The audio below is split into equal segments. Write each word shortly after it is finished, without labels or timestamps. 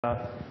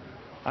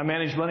I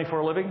manage money for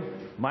a living.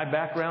 My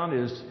background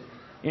is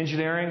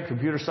engineering,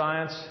 computer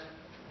science,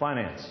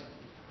 finance.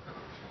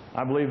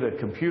 I believe that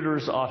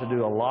computers ought to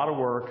do a lot of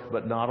work,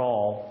 but not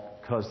all,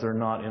 because they're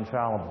not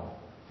infallible.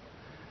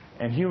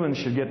 And humans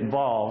should get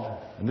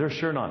involved, and they're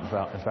sure not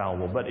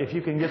infallible. But if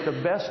you can get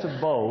the best of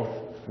both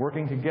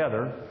working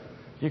together,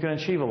 you can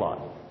achieve a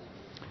lot.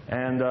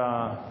 And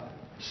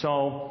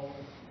so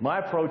my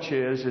approach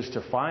is to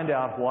find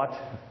out what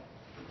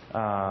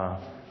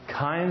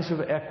kinds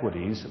of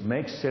equities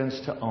make sense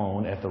to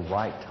own at the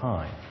right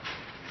time.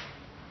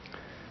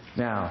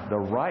 Now, the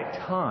right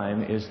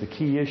time is the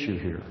key issue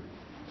here.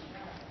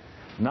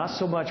 Not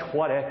so much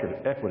what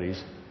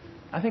equities.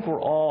 I think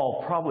we're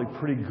all probably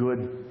pretty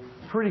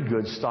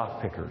good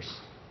stock pickers.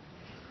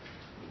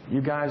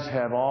 You guys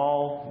have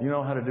you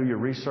know how to do your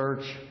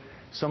research.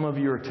 Some of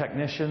you are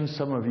technicians,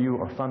 some of you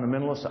are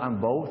fundamentalists.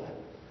 I'm both.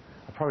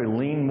 I probably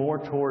lean more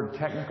toward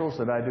technicals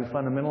than I do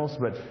fundamentals,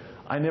 but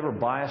I never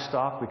buy a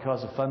stock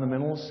because of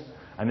fundamentals.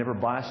 I never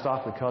buy a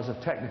stock because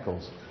of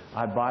technicals.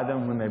 I buy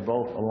them when they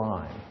both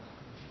align.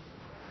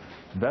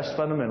 Best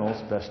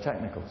fundamentals, best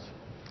technicals.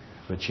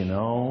 But you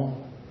know,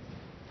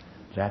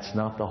 that's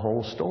not the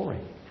whole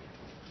story.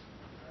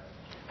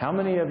 How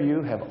many of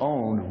you have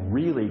owned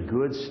really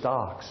good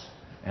stocks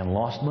and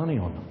lost money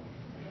on them?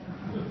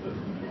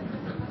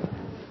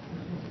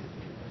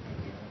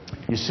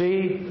 You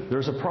see,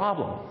 there's a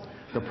problem.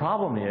 The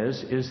problem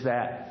is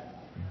that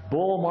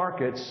bull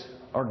markets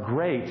are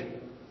great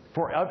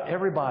for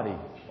everybody.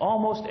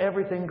 Almost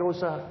everything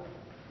goes up.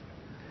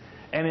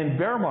 And in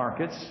bear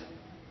markets,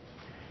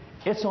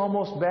 it's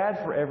almost bad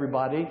for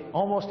everybody.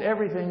 Almost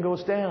everything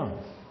goes down.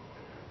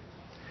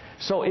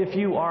 So if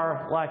you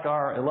are like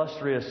our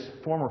illustrious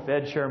former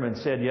Fed chairman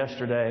said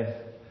yesterday,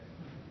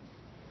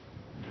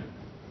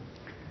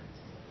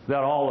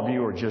 that all of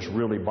you are just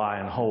really buy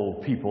and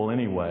hold people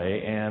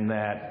anyway, and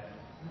that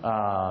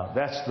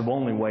that's the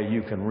only way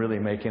you can really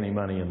make any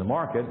money in the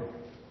market,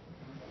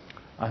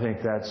 I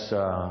think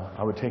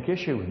I would take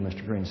issue with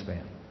Mr.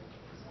 Greenspan.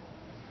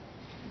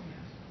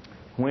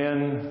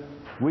 When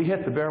we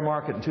hit the bear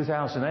market in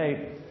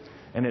 2008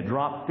 and it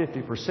dropped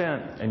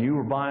 50% and you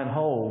were buy and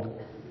hold,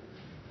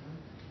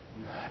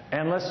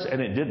 and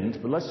it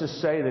didn't, but let's just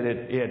say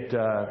that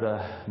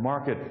the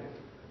market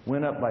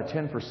went up by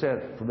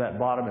 10% from that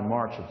bottom in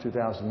March of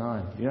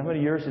 2009. You know how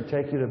many years it'd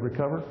take you to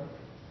recover?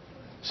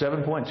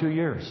 7.2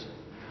 years.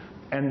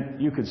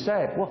 And you could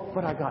say, well,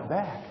 but I got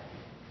back.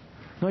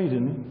 No, you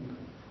didn't.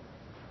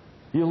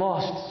 You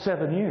lost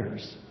 7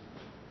 years.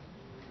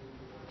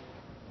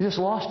 You just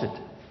lost it.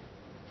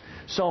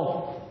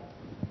 So,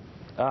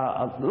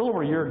 a little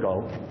over a year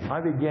ago, I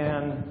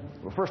began,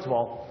 well, first of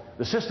all,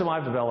 the system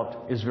I've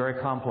developed is very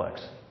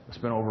complex. I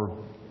spent over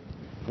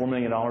 $4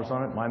 million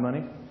on it, my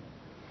money.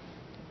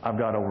 I've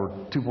got over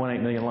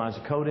 2.8 million lines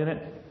of code in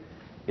it.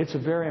 It's a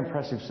very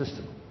impressive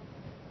system.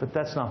 But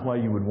that's not why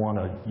you would want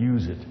to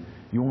use it.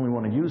 You only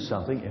want to use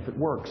something if it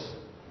works.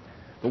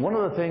 But one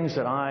of the things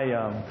that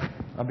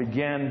I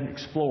began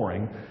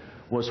exploring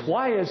was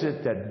why is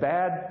it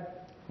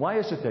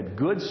that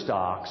good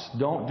stocks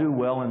don't do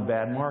well in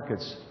bad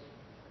markets?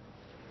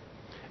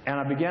 And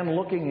I began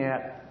looking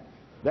at,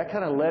 that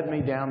kind of led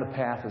me down the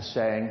path of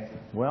saying,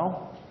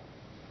 well,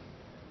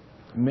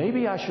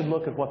 maybe I should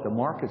look at what the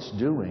market's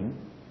doing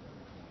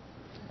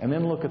and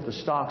then look at the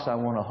stocks I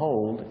want to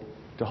hold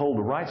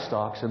the right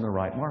stocks in the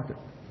right market.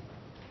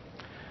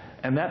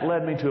 And that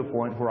led me to a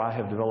point where I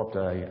have developed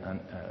an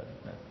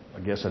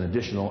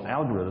additional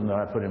algorithm that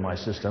I put in my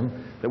system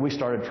that we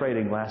started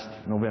trading last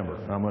November.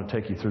 And I'm going to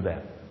take you through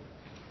that.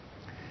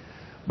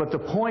 But the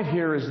point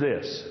here is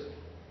this.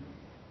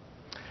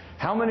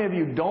 How many of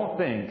you don't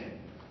think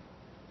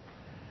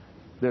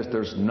that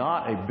there's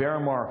not a bear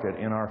market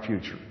in our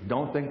future?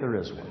 Don't think there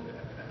is one.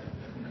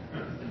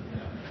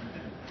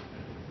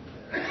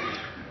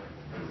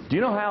 Do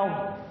you know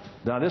how,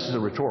 now this is a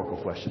rhetorical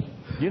question.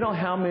 Do you know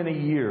how many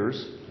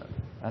years,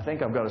 I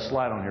think I've got a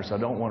slide on here so I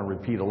don't want to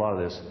repeat a lot of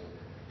this.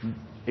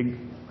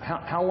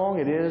 How long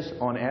it is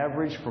on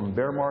average from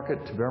bear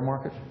market to bear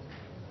market?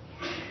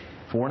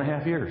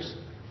 4.5 years.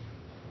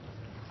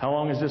 How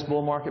long has this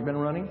bull market been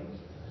running?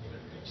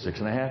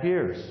 6.5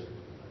 years.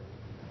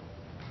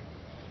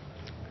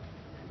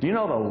 Do you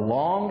know the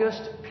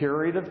longest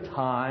period of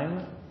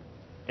time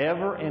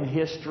ever in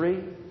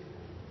history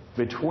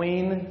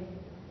between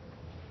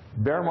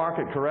bear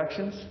market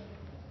corrections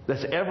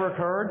that's ever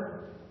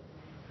occurred?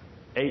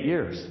 8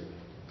 years.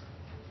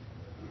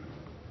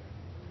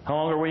 How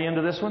long are we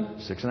into this one?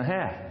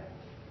 6.5.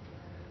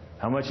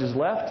 How much is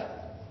left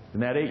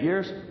in that 8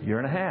 years? 1.5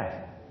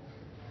 years.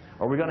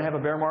 Are we going to have a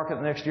bear market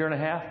the next 1.5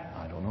 years?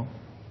 I don't know.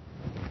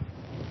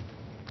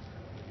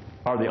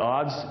 Are the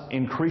odds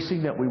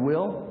increasing that we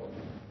will?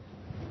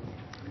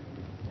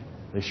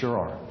 They sure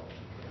are.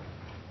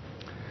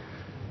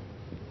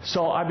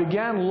 So I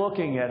began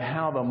looking at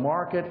how the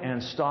market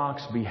and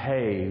stocks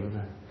behave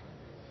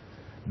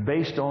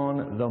based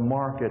on the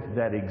market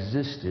that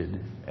existed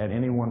at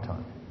any one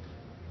time.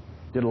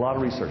 Did a lot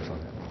of research on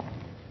that.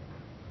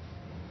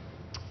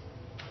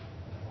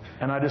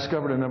 And I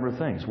discovered a number of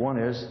things. One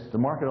is the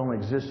market only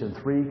exists in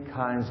 3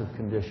 kinds of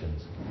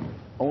conditions,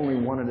 only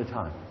one at a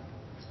time.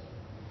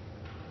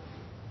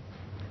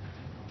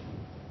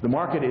 The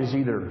market is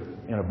either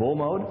in a bull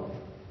mode,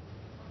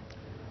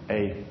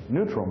 a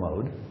neutral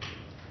mode,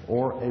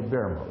 or a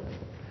bear mode.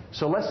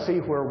 So let's see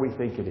where we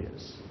think it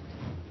is.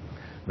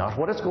 Not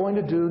what it's going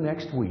to do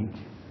next week,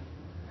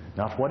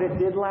 not what it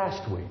did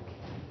last week.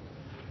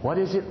 What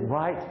is it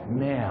right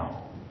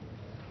now?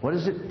 What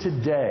is it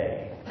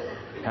today?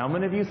 How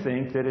many of you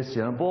think that it's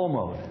in a bull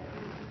mode?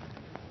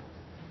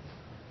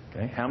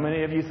 Okay. How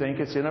many of you think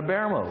it's in a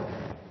bear mode?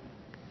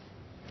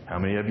 How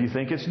many of you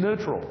think it's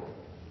neutral?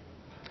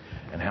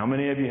 And how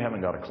many of you haven't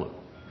got a clue?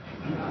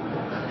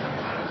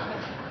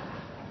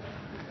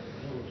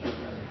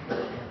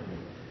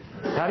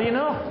 How do you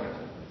know?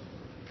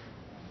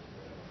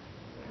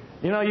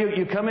 You know,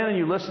 you come in and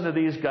you listen to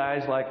these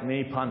guys like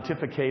me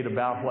pontificate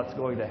about what's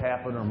going to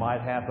happen or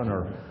might happen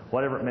or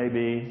whatever it may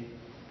be,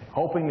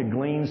 hoping to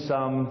glean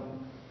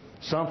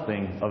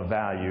something of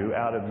value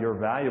out of your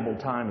valuable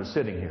time of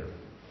sitting here.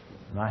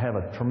 And I have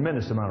a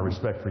tremendous amount of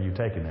respect for you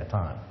taking that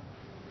time.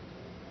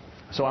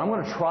 So I'm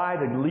going to try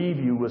to leave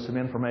you with some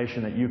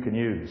information that you can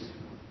use.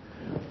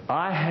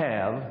 I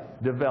have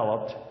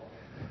developed,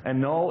 and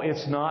no,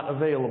 it's not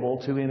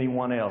available to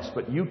anyone else,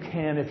 but you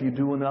can, if you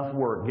do enough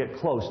work, get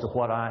close to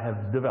what I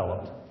have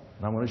developed.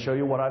 And I'm going to show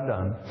you what I've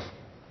done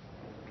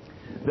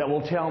that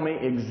will tell me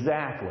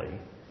exactly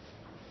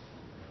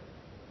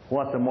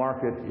what the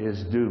market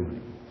is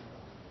doing.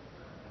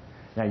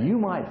 Now, you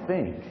might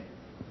think,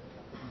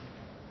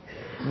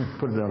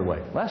 put it another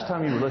way. Last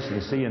time you were listening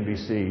to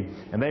CNBC,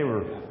 and they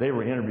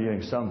were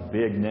interviewing some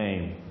big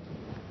name,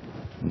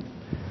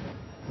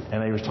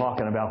 and they were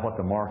talking about what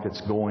the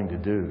market's going to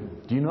do.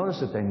 Do you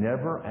notice that they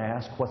never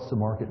ask, what's the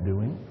market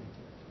doing?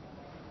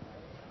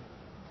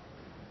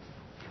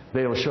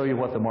 They will show you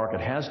what the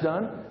market has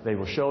done. They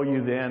will show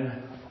you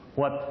then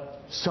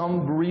what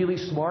some really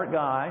smart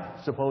guy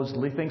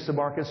supposedly thinks the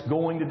market's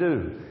going to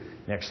do.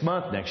 Next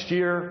month, next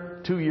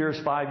year, 2 years,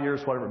 5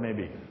 years, whatever it may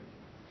be.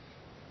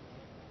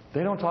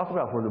 They don't talk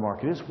about where the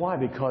market is. Why?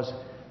 Because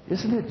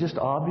isn't it just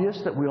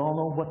obvious that we all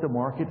know what the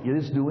market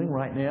is doing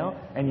right now?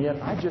 And yet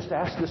I just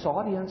asked this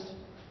audience,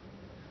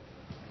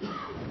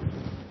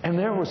 and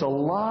there was a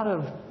lot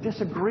of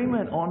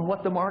disagreement on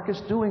what the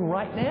market's doing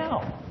right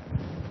now.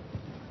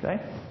 Okay?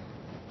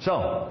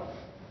 So,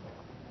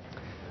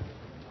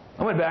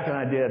 I went back and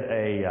I did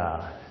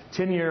a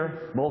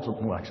 10-year,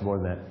 well, actually more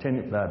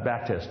than that,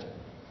 back test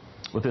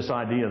with this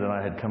idea that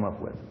I had come up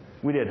with.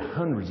 We did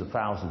hundreds of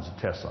thousands of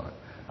tests on it.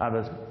 I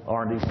was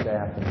R&D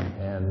staff,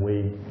 and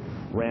we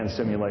ran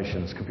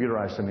simulations,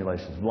 computerized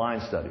simulations,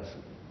 blind studies.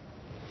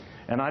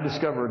 And I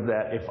discovered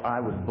that if I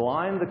would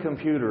blind the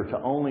computer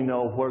to only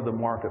know where the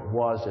market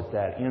was at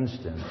that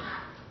instant,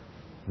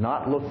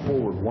 not look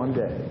forward one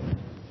day,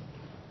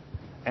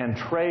 and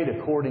trade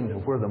according to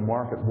where the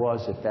market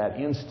was at that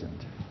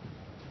instant,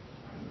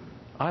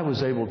 I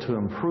was able to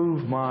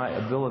improve my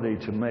ability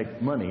to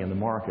make money in the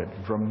market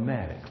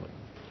dramatically.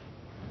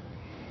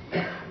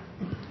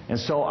 And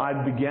so I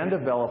began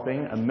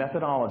developing a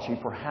methodology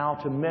for how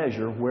to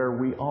measure where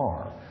we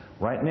are.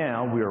 Right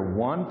now, we are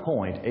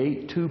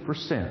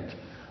 1.82%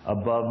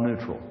 above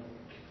neutral.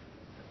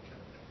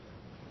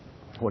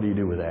 What do you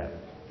do with that?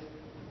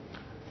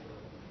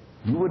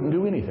 You wouldn't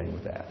do anything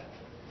with that.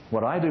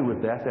 What I do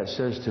with that, that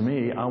says to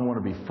me, I want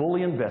to be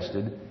fully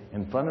invested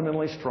in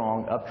fundamentally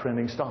strong,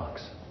 uptrending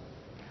stocks.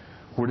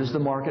 Where does the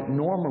market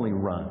normally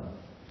run?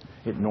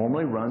 It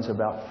normally runs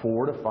about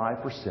 4 to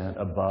 5%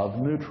 above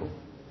neutral.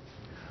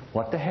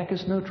 What the heck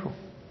is neutral?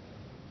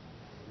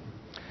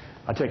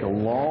 I take a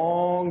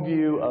long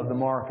view of the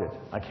market.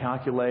 I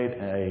calculate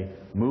a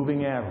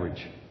moving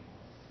average.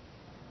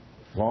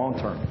 Long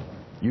term.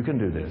 You can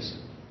do this.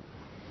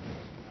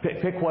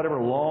 Pick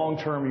whatever long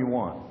term you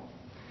want.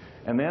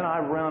 And then I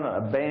run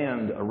a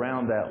band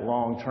around that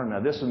long term. Now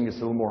this one gets a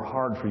little more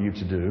hard for you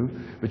to do,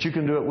 but you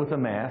can do it with the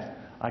math.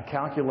 I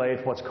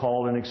calculate what's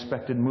called an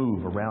expected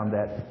move around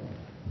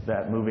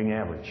that moving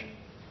average.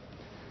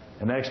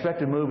 And that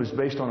expected move is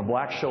based on a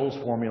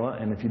Black-Scholes formula,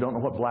 and if you don't know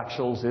what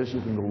Black-Scholes is, you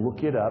can go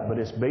look it up, but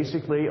it's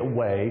basically a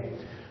way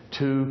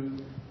to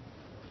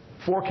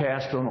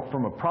forecast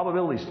from a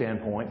probability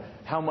standpoint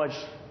how much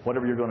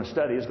whatever you're going to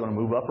study is going to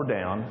move up or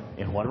down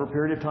in whatever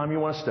period of time you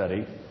want to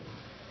study,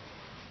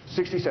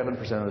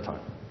 67% of the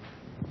time.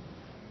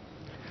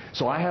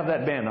 So I have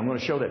that band. I'm going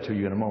to show that to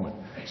you in a moment.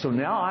 So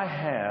now I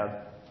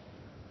have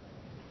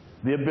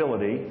the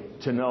ability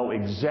to know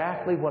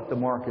exactly what the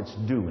market's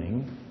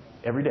doing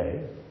every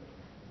day.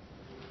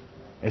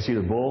 It's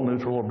either bull,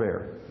 neutral, or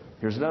bear.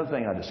 Here's another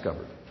thing I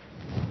discovered.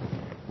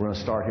 We're going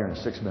to start here in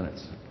 6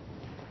 minutes.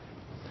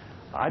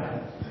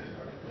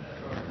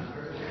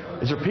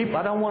 Is there people?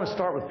 I don't want to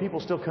start with people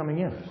still coming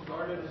in.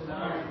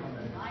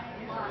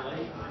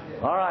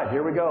 All right,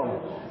 here we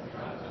go.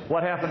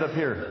 What happened up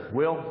here?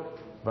 Will?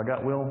 Have I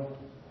got Will?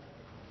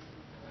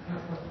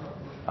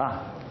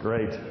 Ah,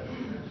 great.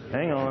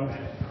 Hang on.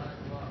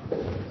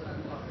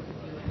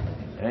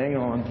 Hang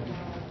on.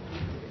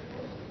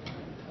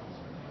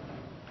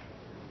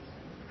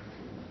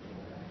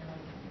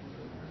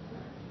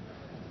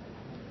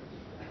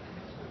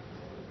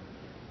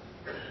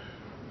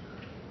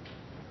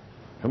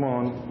 Come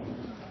on.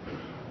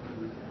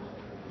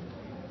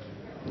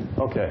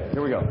 Okay,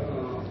 here we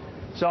go.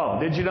 So,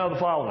 did you know the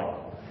following?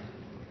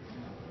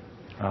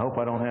 I hope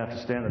I don't have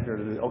to stand up here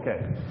to do it.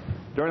 Okay.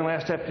 During the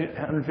last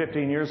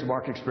 115 years, the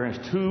market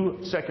experienced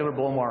 2 secular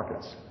bull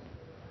markets.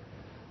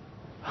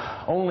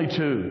 Only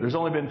 2. There's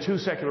only been 2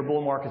 secular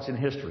bull markets in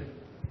history.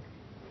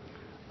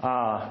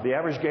 The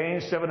average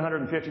gain,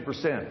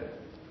 750%.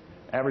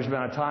 Average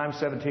amount of time,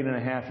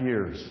 17.5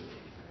 years.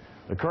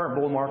 The current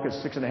bull market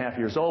is 6.5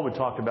 years old. We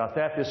talked about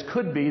that. This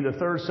could be the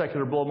 3rd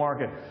secular bull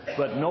market,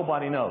 but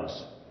nobody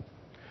knows.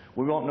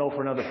 We won't know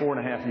for another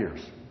 4.5 years.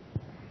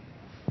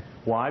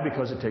 Why?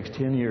 Because it takes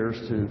 10 years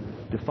to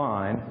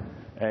define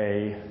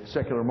a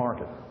secular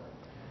market.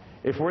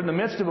 If we're in the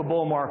midst of a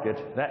bull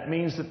market, that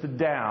means that the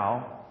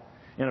Dow,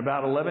 in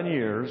about 11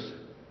 years,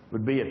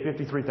 would be at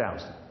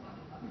 53,000.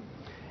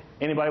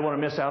 Anybody want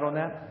to miss out on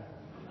that?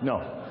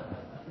 No.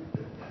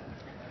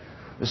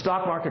 The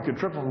stock market could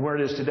triple from where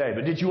it is today.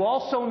 But did you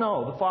also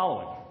know the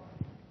following?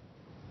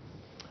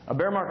 A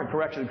bear market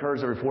correction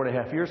occurs every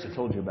 4.5 years. I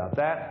told you about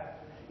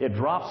that. It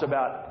drops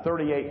about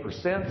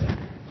 38%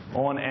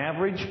 on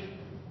average.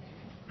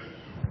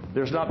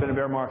 There's not been a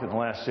bear market in the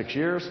last 6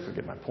 years.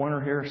 Forget my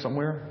pointer here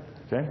somewhere.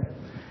 Okay.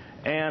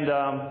 And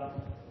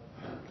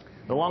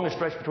the longest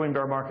stretch between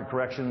bear market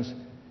corrections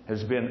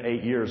has been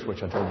 8 years,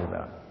 which I told you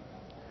about.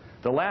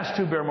 The last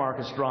 2 bear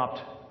markets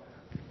dropped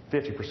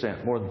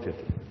 50%, more than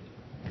 50.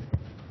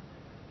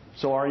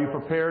 So are you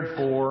prepared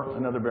for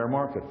another bear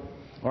market?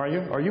 Are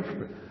you? Are you?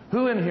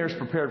 Who in here is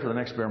prepared for the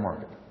next bear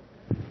market?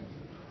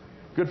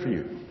 Good for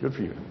you. Good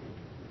for you.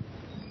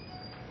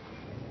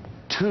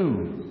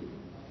 2.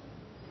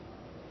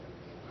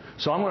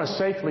 So I'm going to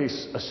safely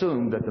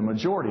assume that the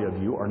majority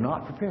of you are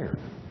not prepared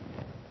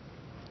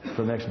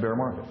for the next bear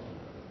market.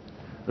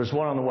 There's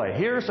one on the way.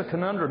 Here's a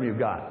conundrum you've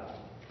got.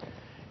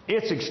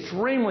 It's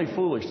extremely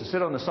foolish to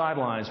sit on the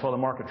sidelines while the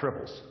market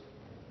triples.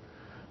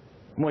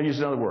 I'm going to use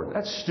another word.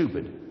 That's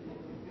stupid.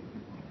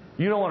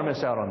 You don't want to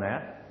miss out on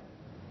that.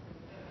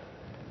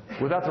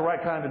 Without the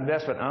right kind of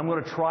investment, I'm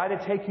going to try to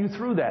take you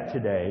through that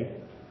today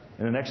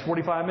in the next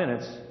 45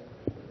 minutes.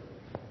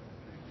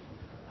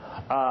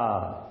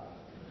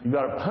 You've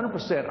got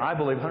 100%, I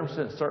believe,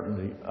 100%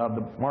 certainty of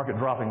the market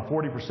dropping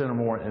 40% or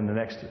more in the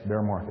next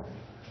bear market.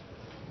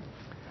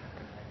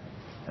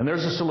 And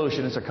there's a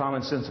solution. It's a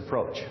common sense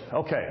approach.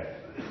 Okay.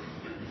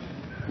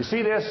 You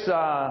see this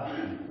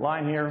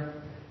line here?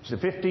 It's a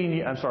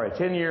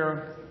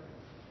 10-year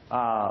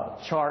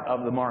chart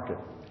of the market.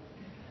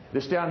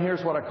 This down here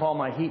is what I call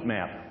my heat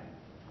map.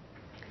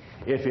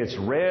 If it's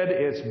red,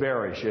 it's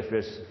bearish. If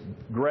it's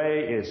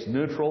gray, it's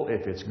neutral.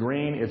 If it's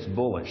green, it's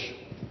bullish.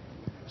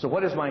 So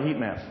what is my heat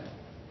map?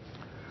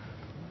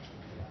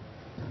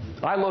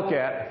 I look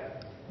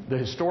at the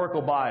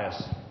historical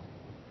bias.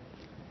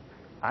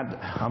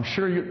 I'm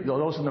sure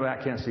those in the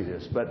back can't see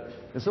this, but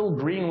this little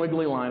green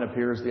wiggly line up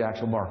here is the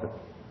actual market.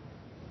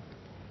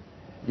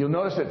 You'll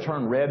notice it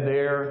turned red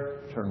there,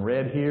 turned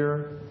red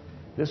here.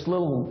 This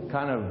little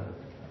kind of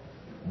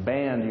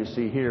band you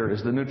see here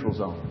is the neutral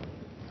zone.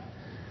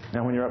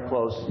 Now when you're up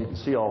close, you can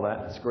see all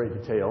that. It's great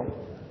detail.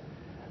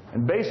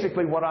 And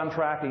basically what I'm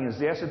tracking is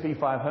the S&P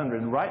 500.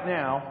 And right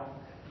now,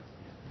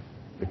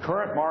 the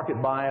current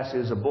market bias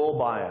is a bull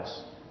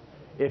bias.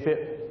 If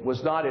it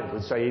was not, it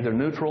would say either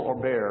neutral or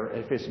bear.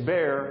 If it's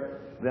bear,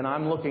 then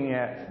I'm looking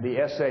at the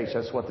SH.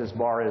 That's what this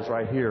bar is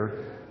right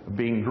here,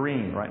 being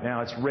green. Right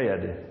now it's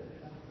red.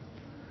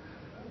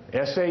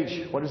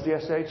 SH, what is the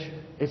SH?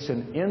 It's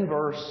an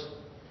inverse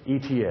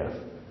ETF.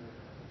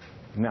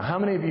 Now, how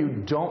many of you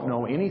don't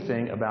know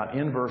anything about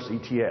inverse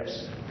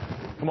ETFs?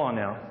 Come on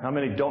now. How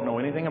many don't know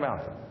anything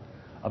about them?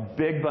 A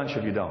big bunch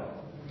of you don't.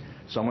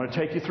 So I'm going to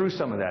take you through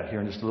some of that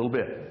here in just a little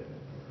bit.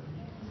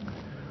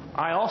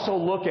 I also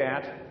look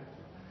at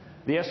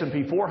the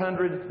S&P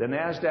 400, the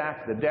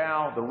NASDAQ, the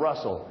Dow, the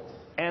Russell,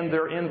 and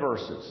their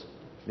inverses.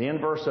 The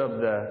inverse of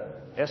the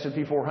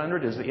S&P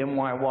 400 is the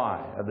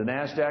MYY. Of the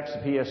NASDAQ, it's the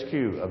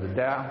PSQ. Of the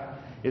Dow,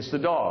 it's the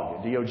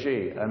DOG,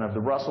 D-O-G. And of the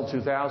Russell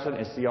 2000,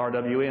 it's the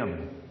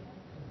RWM.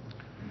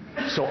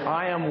 So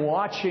I am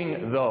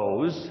watching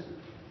those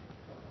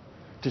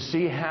to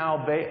see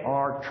how they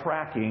are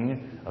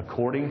tracking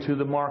according to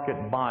the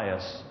market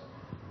bias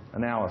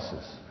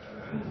analysis.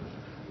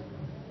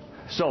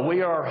 So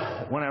we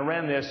are, when I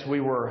ran this,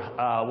 we were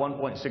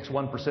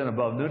 1.61%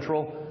 above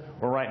neutral.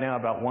 We're right now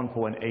about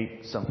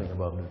 1.8 something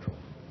above neutral.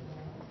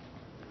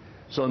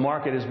 So the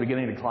market is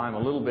beginning to climb a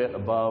little bit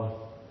above,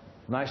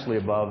 nicely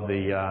above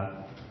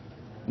the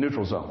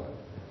neutral zone.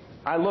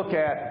 I look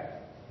at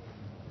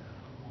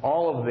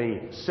all of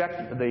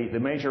the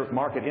major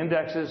market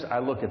indexes. I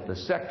look at the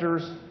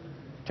sectors,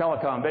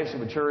 telecom, basic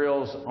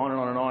materials, on and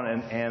on and on,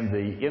 and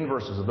the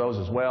inverses of those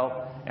as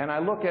well. And I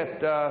look at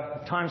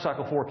time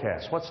cycle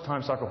forecasts. What's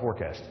time cycle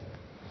forecast?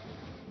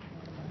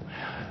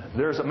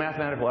 There's a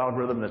mathematical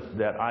algorithm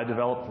that I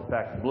developed. In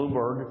fact,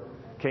 Bloomberg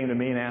came to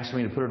me and asked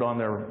me to put it on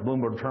their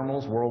Bloomberg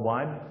terminals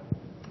worldwide.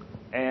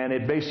 And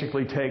it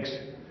basically takes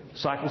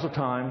cycles of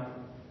time,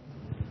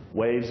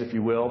 waves if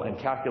you will, and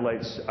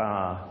calculates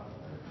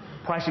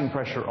pricing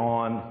pressure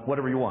on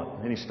whatever you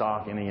want, any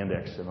stock, any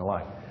index, and the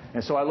like.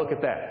 And so I look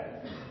at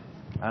that.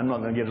 I'm not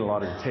going to get into a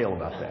lot of detail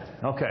about that.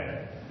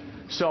 Okay.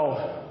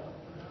 So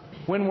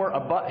when we're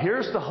about,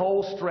 here's the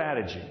whole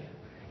strategy.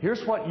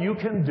 Here's what you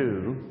can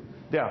do.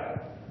 Now,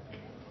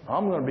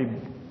 I'm going to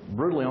be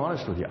brutally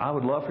honest with you. I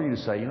would love for you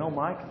to say, you know,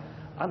 Mike,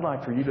 I'd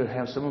like for you to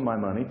have some of my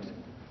money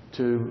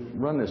to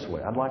run this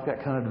way. I'd like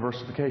that kind of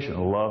diversification. I'd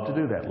love to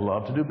do that.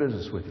 Love to do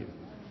business with you.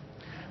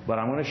 But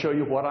I'm going to show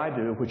you what I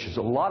do, which is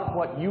a lot of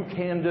what you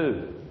can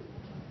do.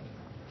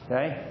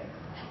 Okay?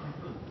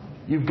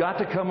 You've got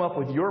to come up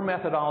with your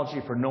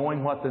methodology for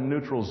knowing what the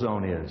neutral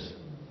zone is.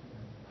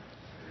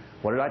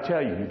 What did I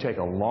tell you? You take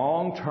a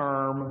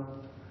long-term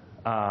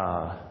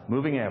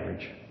moving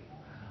average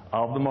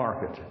of the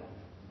market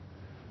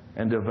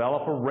and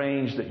develop a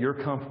range that you're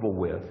comfortable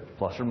with,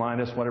 plus or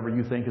minus whatever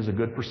you think is a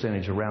good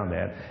percentage around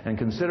that, and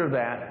consider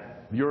that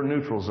your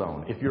neutral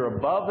zone. If you're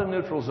above the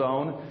neutral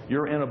zone,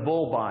 you're in a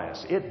bull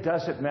bias. It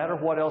doesn't matter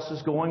what else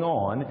is going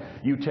on.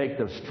 You take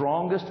the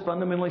strongest,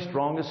 fundamentally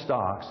strongest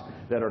stocks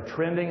that are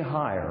trending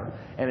higher,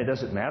 and it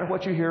doesn't matter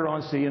what you hear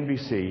on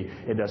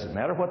CNBC. It doesn't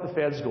matter what the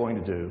Fed's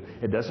going to do.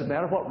 It doesn't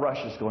matter what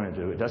Russia's going to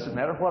do. It doesn't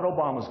matter what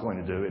Obama's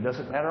going to do. It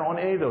doesn't matter on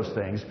any of those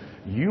things.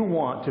 You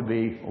want to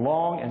be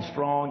long and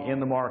strong in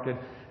the market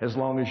as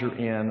long as you're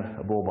in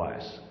a bull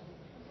bias.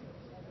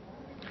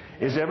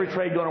 Is every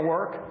trade going to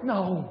work?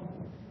 No.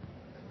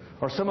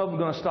 Are some of them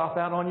going to stop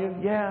out on you?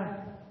 Yeah.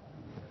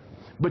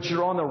 But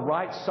you're on the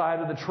right side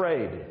of the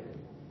trade.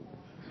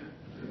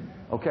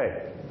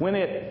 Okay.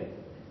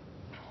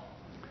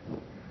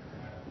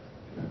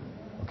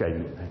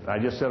 Okay, I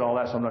just said all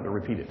that, so I'm not going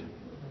to repeat it.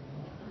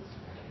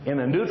 In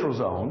the neutral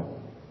zone,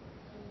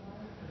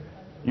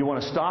 you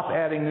want to stop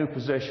adding new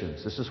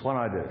positions. This is what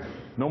I do.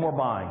 No more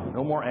buying.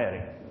 No more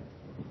adding.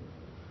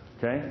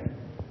 Okay?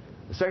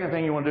 The second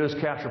thing you want to do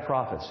is capture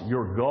profits.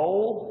 Your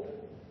goal.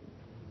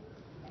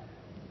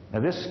 Now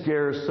this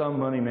scares some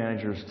money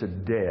managers to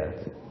death,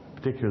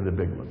 particularly the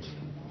big ones.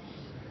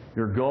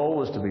 Your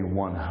goal is to be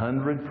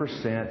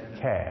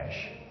 100%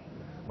 cash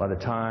by the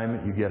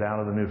time you get out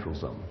of the neutral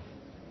zone.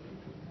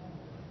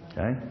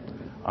 Okay?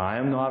 I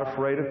am not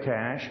afraid of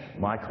cash.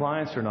 My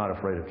clients are not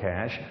afraid of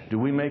cash. Do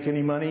we make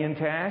any money in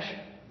cash?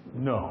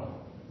 No.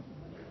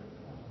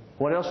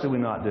 What else do we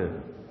not do?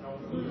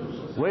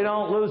 We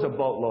don't lose a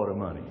boatload of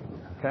money.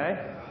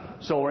 Okay?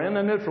 So we're in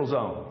the neutral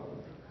zone.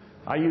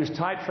 I use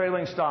tight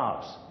trailing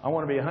stops. I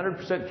want to be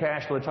 100%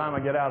 cash by the time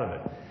I get out of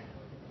it.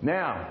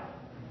 Now,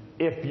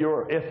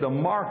 if the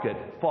market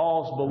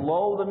falls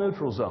below the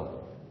neutral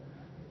zone,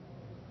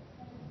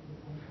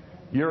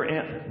 you're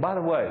in. By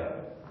the way,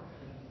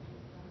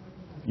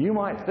 you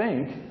might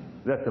think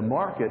that the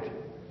market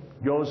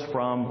goes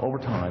from, over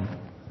time,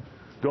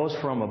 goes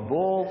from a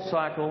bull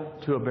cycle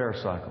to a bear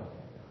cycle.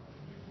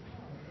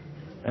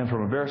 And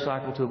from a bear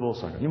cycle to a bull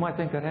cycle. You might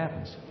think that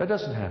happens. That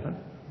doesn't happen.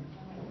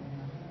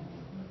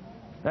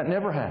 That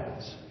never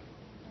happens.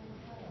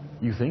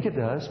 You think it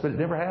does, but it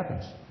never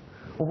happens.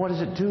 Well, what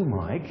does it do,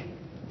 Mike?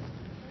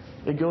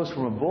 It goes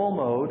from a bull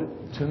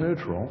mode to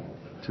neutral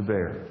to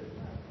bear.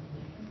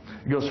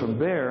 It goes from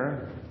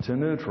bear to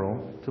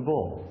neutral to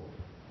bull.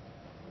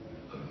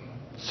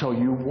 So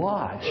you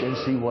watch and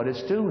see what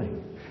it's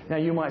doing. Now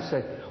you might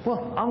say,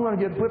 well, I'm going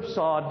to get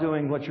whipsawed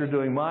doing what you're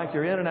doing, Mike.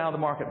 You're in and out of the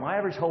market. My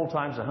average hold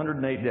time is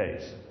 108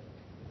 days.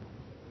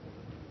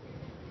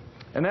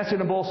 And that's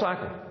in a bull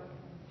cycle.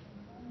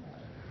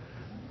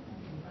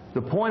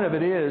 The point of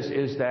it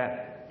is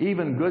that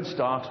even good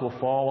stocks will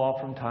fall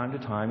off from time to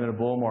time in a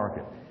bull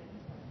market.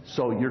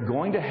 So you're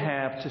going to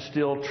have to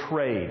still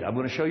trade. I'm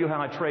going to show you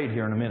how I trade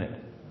here in a minute.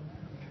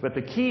 But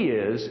the key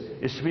is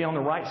to be on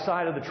the right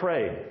side of the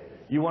trade.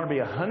 You want to be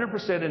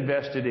 100%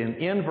 invested in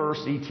inverse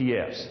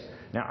ETFs.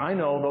 Now, I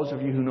know those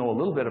of you who know a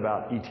little bit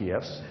about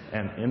ETFs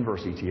and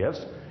inverse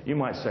ETFs, you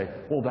might say,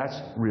 well, that's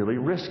really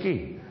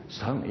risky.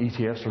 Some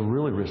ETFs are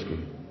really risky.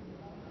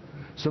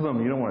 Some of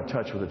them you don't want to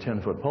touch with a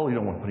 10-foot pole. You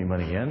don't want to put any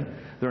money in.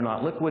 They're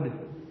not liquid.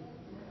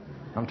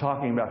 I'm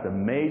talking about the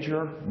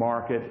major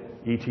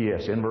market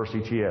ETFs, inverse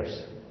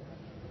ETFs.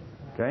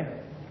 Okay?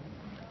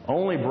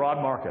 Only broad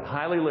market,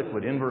 highly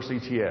liquid inverse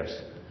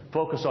ETFs.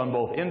 Focus on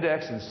both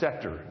index and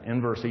sector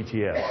inverse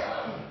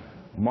ETFs.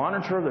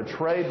 Monitor the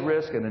trade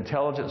risk and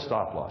intelligent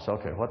stop loss.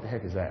 Okay, what the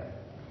heck is that?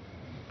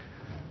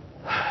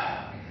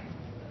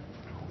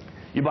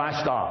 You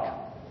buy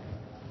stock.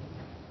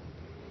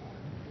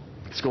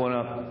 It's going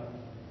up.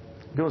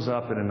 It goes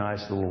up in a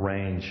nice little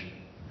range.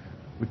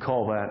 We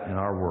call that, in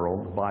our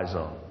world, the buy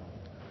zone.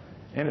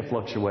 And it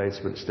fluctuates,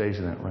 but it stays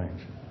in that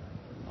range.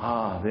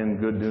 Then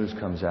good news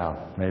comes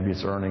out. Maybe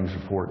it's earnings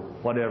report,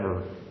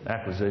 whatever,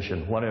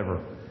 acquisition,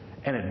 whatever.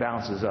 And it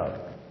bounces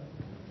up.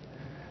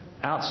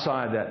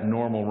 Outside that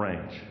normal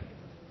range.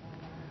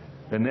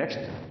 The next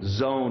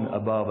zone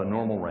above a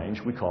normal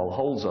range we call a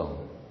hold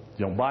zone.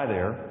 You don't buy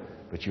there,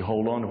 but you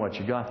hold on to what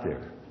you got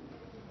there.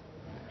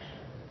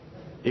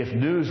 If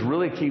news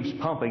really keeps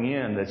pumping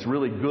in that's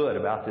really good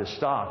about this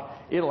stock,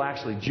 it'll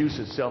actually juice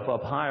itself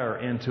up higher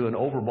into an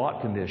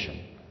overbought condition.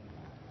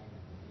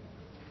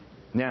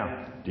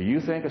 Now, do you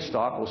think a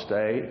stock will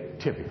stay,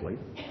 typically,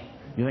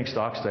 you think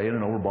stocks stay in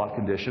an overbought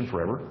condition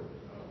forever?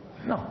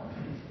 No.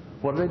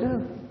 What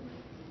do?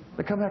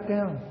 They come back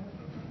down.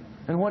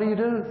 And what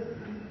do?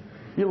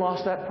 You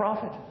lost that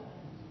profit.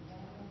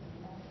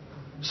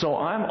 So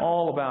I'm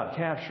all about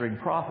capturing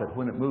profit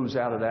when it moves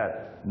out of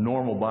that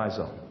normal buy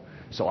zone.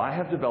 So I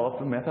have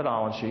developed a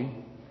methodology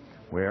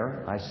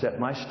where I set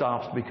my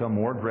stops to become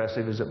more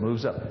aggressive as it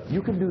moves up.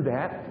 You can do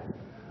that.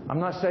 I'm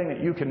not saying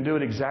that you can do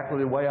it exactly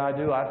the way I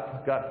do.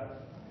 I've got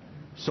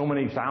so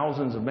many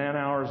thousands of man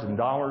hours and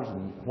dollars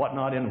and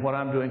whatnot in what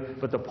I'm doing.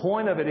 But the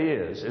point of it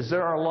is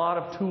there are a lot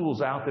of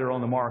tools out there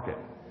on the market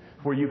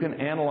where you can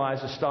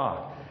analyze a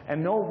stock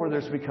and know whether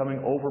it's becoming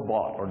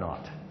overbought or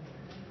not.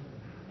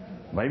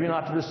 Maybe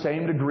not to the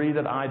same degree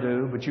that I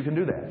do, but you can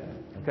do that.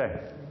 Okay.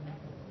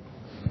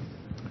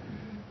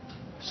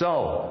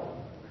 So,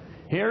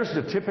 here's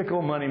the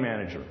typical money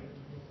manager.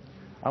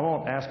 I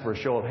won't ask for a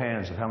show of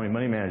hands of how many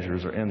money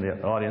managers are in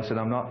the audience, and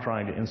I'm not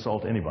trying to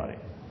insult anybody.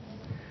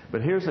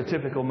 But here's the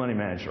typical money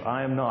manager.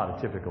 I am not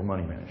a typical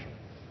money manager.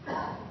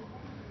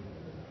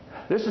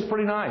 This is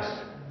pretty nice.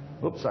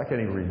 Oops, I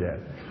can't even read that.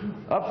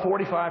 Up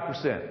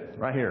 45%,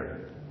 right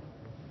here.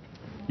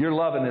 You're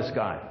loving this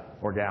guy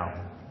or gal.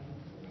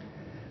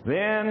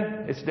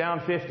 Then it's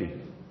down 50.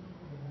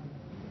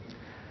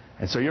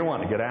 And so you're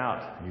wanting to get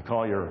out. You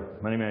call your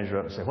money manager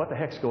up and say, what the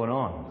heck's going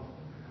on?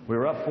 We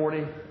were up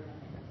 40,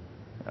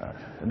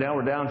 now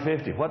we're down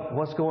 50.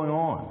 What's going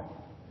on?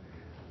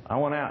 I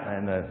want out.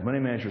 And the money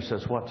manager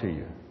says what to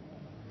you?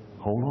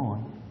 Hold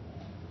on.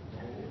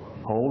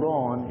 Hold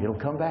on. It'll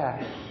come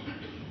back.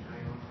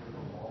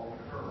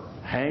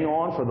 Hang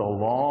on for the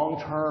long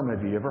term.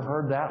 Have you ever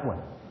heard that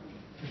one?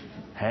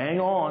 Hang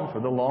on for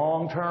the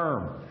long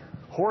term.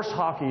 Horse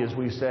hockey, as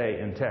we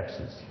say in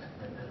Texas.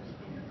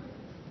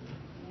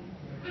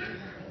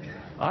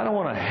 I don't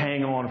want to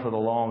hang on for the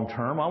long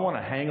term. I want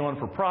to hang on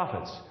for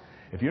profits.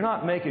 If you're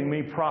not making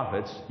me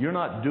profits, you're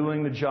not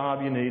doing the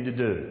job you need to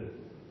do.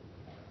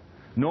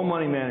 No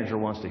money manager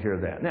wants to hear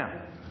that. Now,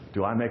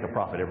 do I make a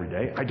profit every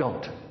day? I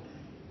don't.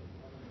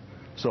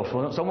 So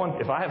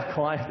if I have a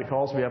client that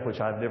calls me up, which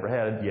I've never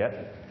had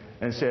yet,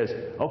 and says,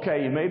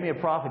 okay, you made me a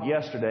profit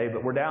yesterday,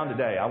 but we're down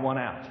today, I want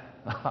out.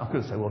 I'm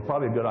going to say, well,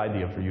 probably a good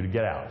idea for you to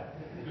get out.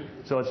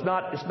 So it's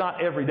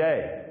not every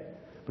day.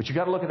 But you've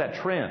got to look at that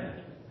trend.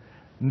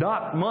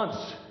 Not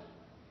months,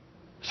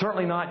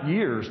 certainly not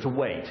years to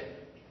wait.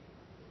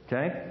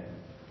 Okay?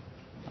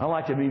 I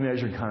like to be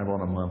measured kind of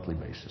on a monthly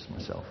basis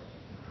myself.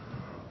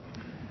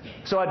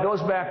 So it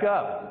goes back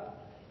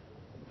up.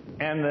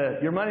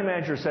 And your money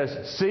manager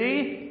says,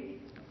 see,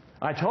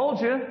 I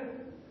told you,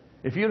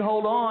 if you'd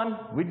hold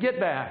on, we'd get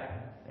back.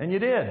 And you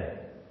did.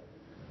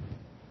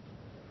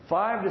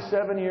 5 to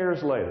 7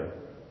 years later.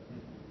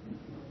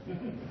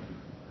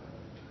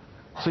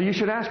 So you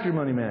should ask your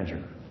money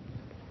manager,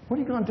 what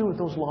are you going to do with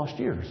those lost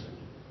years?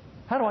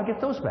 How do I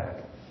get those back?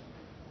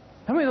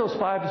 How many of those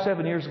 5 to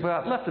 7 years have I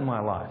got left in my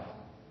life?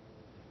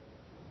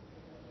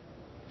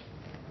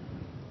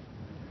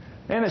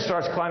 And it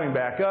starts climbing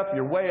back up.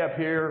 You're way up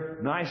here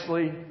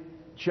nicely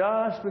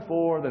just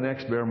before the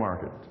next bear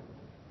market.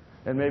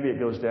 And maybe it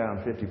goes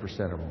down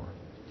 50% or more.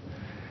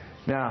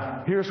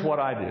 Now, here's what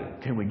I do.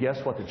 Can we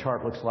guess what the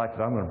chart looks like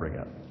that I'm going to bring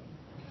up?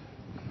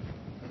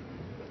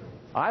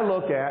 I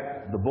look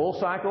at the bull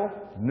cycle,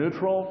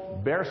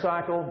 neutral, bear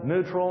cycle,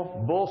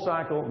 neutral, bull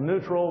cycle,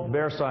 neutral,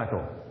 bear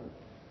cycle.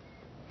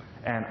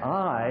 And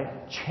I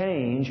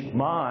change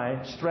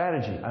my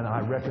strategy. And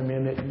I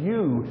recommend that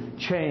you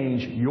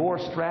change your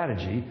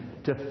strategy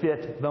to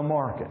fit the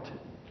market.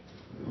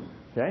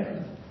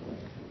 Okay?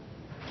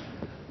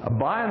 A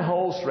buy and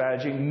hold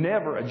strategy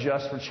never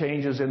adjusts for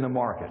changes in the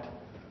market.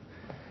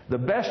 The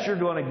best you're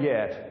going to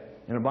get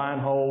in a buy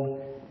and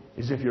hold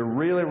is if you're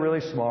really, really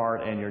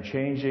smart and you're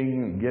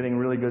changing, getting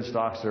really good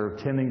stocks that are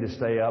tending to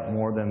stay up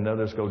more than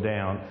others go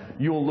down,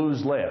 you'll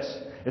lose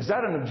less. Is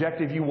that an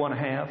objective you want to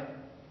have?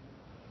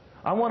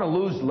 I want to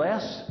lose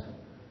less?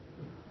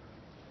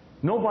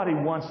 Nobody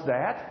wants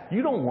that.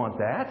 You don't want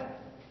that.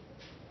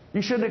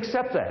 You shouldn't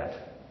accept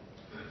that.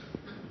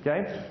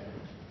 Okay?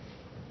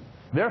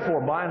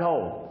 Therefore, buy and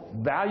hold.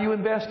 Value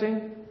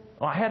investing.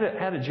 Oh, I had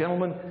a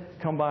gentleman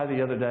come by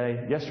the other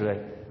day, yesterday,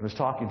 and was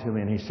talking to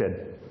me, and he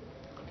said,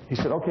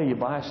 okay, you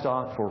buy a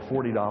stock for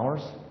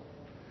 $40,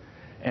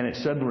 and it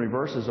suddenly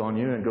reverses on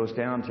you and goes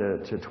down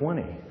to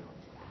 20.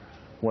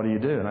 What do you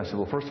do? And I said,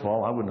 well, first of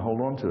all, I wouldn't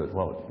hold on to it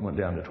while it went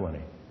down to 20.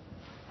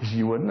 He said,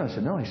 you wouldn't? I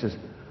said, no. He says,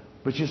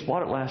 but you just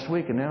bought it last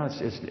week, and now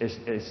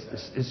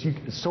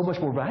it's so much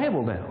more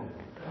valuable now.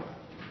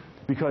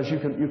 Because you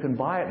can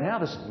buy it now,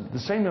 the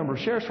same number of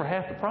shares for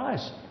half the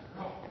price.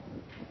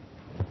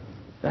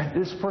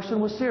 This person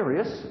was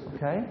serious,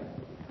 okay?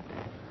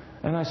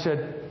 And I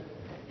said,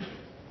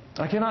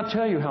 I cannot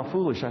tell you how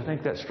foolish I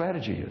think that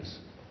strategy is.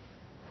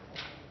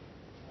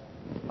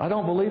 I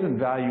don't believe in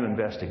value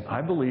investing.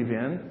 I believe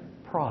in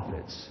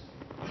profits.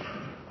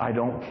 I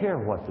don't care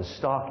what the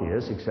stock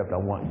is, except I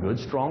want good,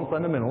 strong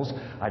fundamentals.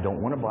 I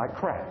don't want to buy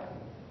crap.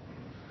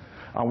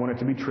 I want it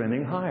to be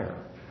trending higher.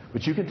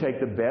 But you can take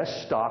the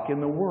best stock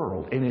in the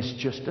world, and it's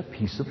just a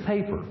piece of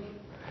paper.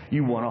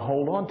 You want to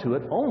hold on to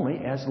it only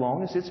as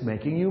long as it's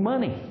making you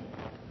money.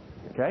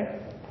 Okay?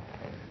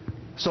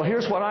 So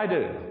here's what I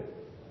do.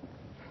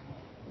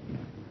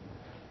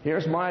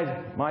 Here's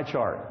my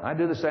chart. I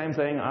do the same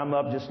thing. I'm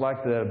up just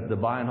like the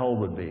buy and hold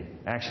would be.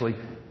 Actually,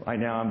 right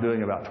now I'm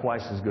doing about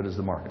twice as good as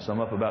the market. So I'm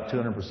up about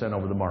 200%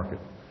 over the market.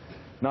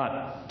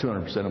 Not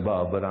 200%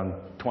 above, but I'm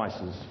twice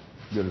as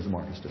good as the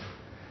market's doing.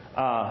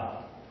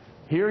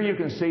 Here you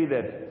can see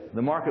that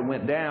the market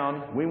went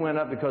down. We went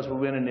up because we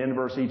went into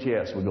inverse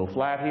ETFs. We go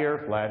flat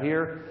here, flat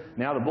here.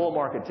 Now the bull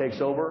market takes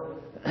over,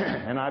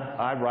 and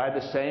I ride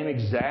the same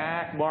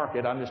exact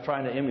market. I'm just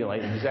trying to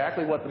emulate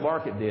exactly what the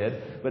market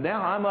did. But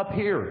now I'm up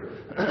here.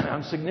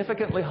 I'm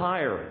significantly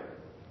higher.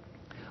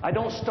 I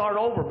don't start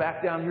over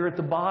back down here at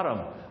the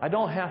bottom. I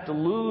don't have to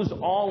lose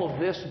all of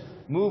this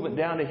movement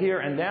down to here,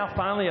 and now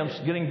finally I'm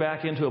getting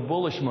back into a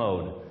bullish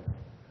mode.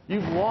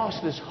 You've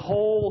lost this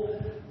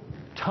whole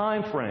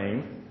time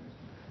frame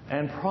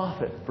and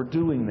profit for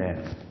doing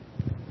that.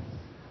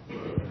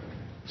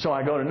 So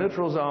I go to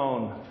neutral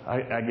zone.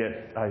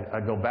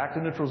 I go back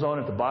to neutral zone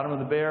at the bottom of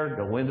the bear,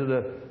 go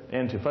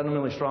into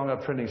fundamentally strong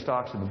uptrending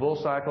stocks in the bull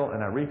cycle,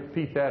 and I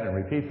repeat that,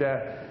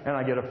 and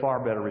I get a far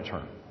better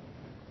return.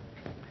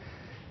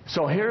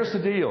 So here's the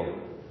deal.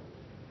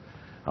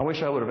 I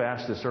wish I would have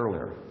asked this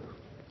earlier.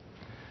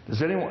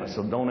 Does anyone,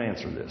 so don't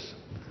answer this.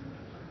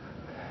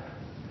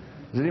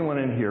 Does anyone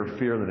in here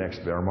fear the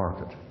next bear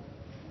market?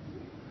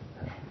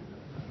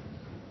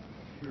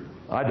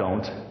 I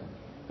don't.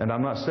 And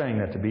I'm not saying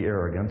that to be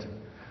arrogant.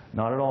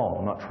 Not at all.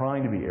 I'm not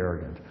trying to be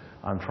arrogant.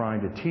 I'm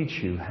trying to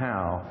teach you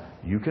how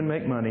you can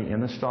make money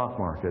in the stock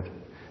market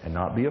and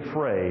not be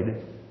afraid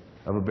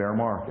of a bear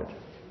market.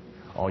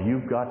 All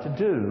you've got to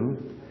do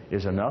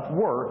is enough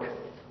work,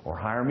 or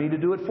hire me to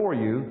do it for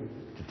you,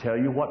 to tell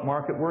you what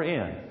market we're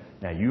in.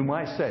 Now you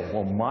might say,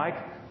 well, Mike,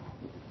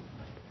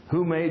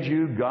 who made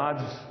you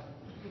God's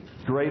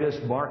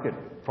greatest market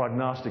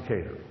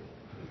prognosticator?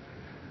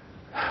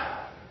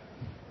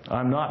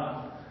 I'm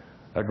not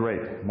a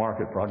great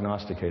market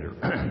prognosticator.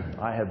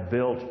 I have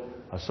built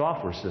a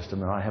software system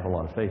that I have a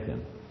lot of faith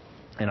in.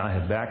 And I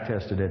have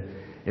back-tested it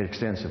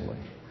extensively.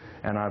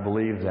 And I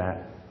believe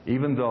that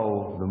even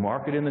though the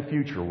market in the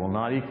future will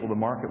not equal the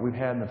market we've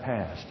had in the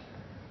past,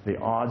 the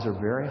odds are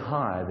very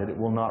high that it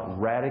will not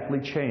radically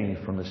change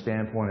from the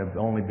standpoint of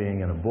only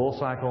being in a bull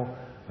cycle,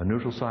 a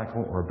neutral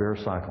cycle, or a bear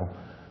cycle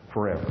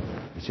forever.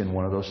 It's in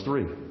one of those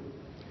three.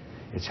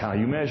 It's how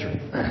you measure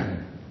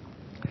it.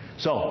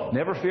 So,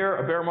 never fear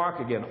a bear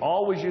market again.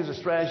 Always use a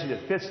strategy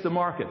that fits the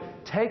market.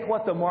 Take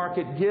what the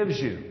market gives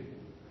you.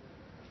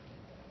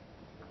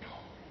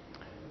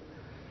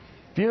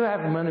 If you have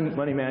a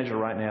money manager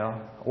right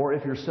now, or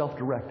if you're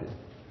self-directed,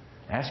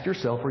 ask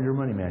yourself or your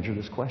money manager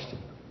this question.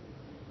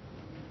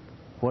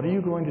 What are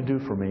you going to do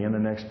for me in the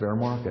next bear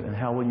market, and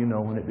how will you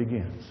know when it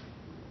begins?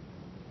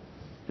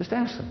 Just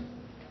ask them.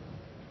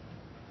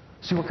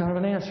 See what kind of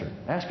an answer.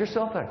 Ask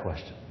yourself that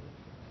question.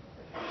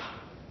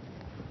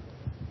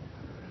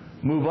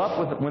 Move up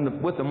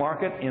with the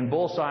market in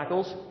bull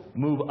cycles.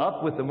 Move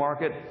up with the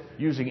market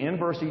using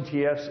inverse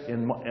ETFs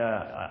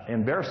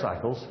in bear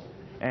cycles.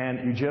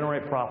 And you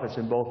generate profits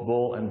in both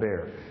bull and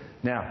bear.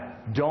 Now,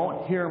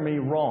 don't hear me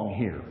wrong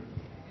here.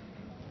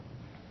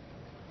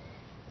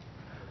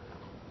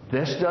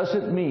 This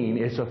doesn't mean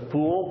it's a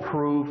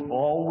foolproof,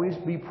 always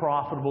be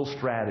profitable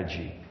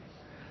strategy.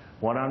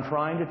 What I'm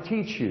trying to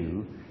teach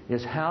you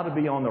is how to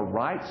be on the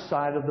right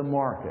side of the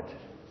market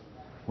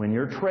when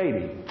you're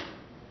trading.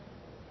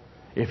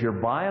 If you're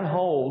buy and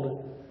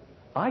hold,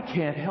 I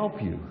can't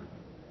help you.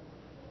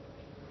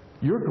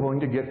 You're going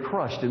to get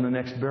crushed in the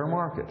next bear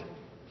market.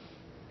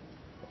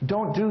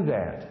 Don't do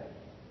that.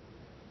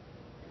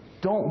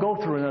 Don't go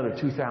through another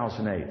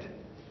 2008.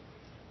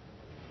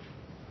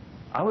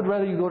 I would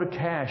rather you go to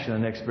cash in the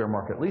next bear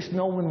market, at least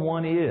know when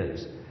one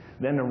is,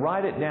 than to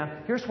write it down.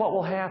 Here's what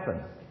will happen.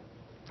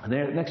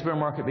 The next bear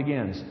market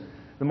begins.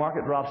 The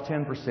market drops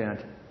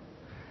 10%,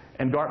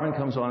 and Gartman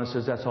comes on and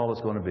says that's all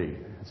it's going to be.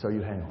 And so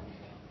you hang on.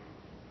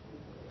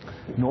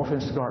 No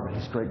offense to Gartman,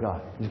 he's a great guy.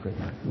 He's a great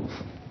guy.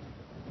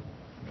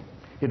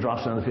 It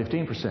drops another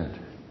 15%.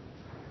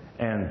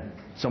 And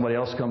somebody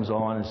else comes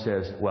on and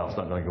says, well, it's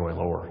not going to go any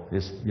lower.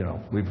 It's, you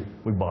know,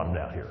 we've bottomed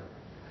out here.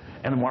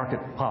 And the market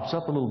pops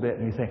up a little bit,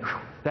 and you think,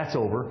 that's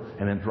over,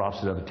 and then it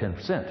drops another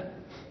 10%.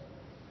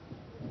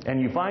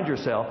 And you find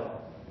yourself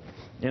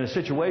in a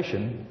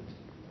situation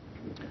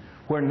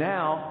where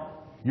now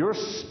you're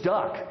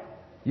stuck.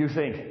 You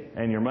think,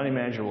 and your money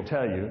manager will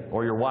tell you,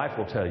 or your wife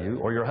will tell you,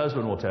 or your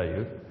husband will tell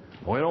you,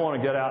 well, we don't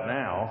want to get out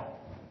now.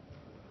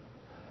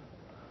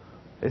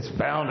 It's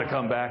bound to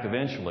come back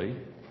eventually.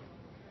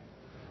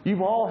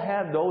 You've all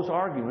had those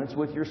arguments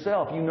with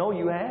yourself. You know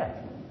you have.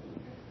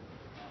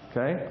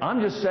 Okay?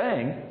 I'm just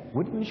saying,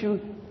 wouldn't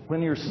you,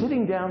 when you're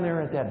sitting down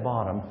there at that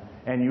bottom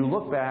and you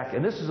look back,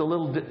 and this is a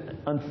little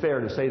unfair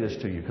to say this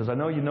to you because I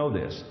know you know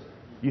this.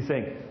 You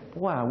think,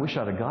 boy, I wish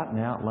I'd have gotten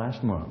out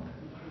last month.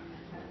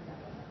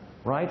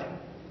 Right?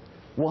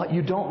 Well,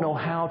 you don't know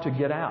how to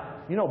get out.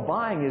 You know,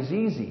 buying is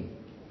easy.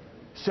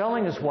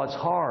 Selling is what's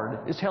hard.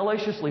 It's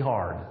hellaciously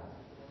hard.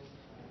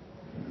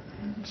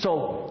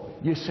 So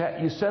you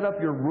set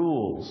up your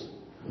rules.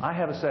 I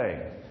have a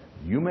saying,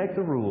 you make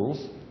the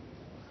rules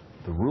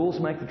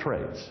make the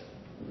trades.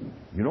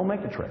 You don't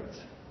make the trades.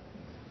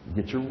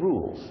 You get your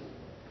rules.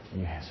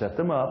 You set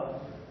them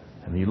up,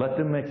 and you let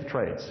them make the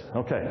trades.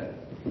 Okay.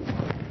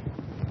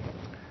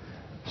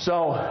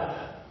 So,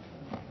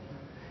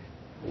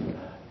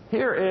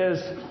 here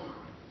is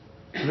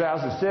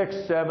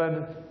 2006,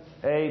 7,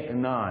 8,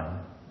 and 9.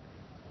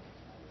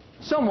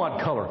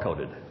 Somewhat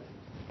color-coded.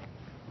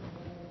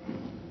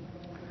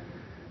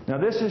 Now,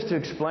 this is to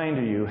explain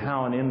to you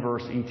how an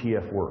inverse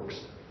ETF works.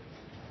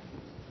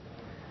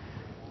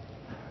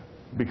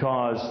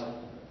 Because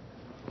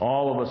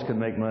all of us can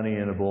make money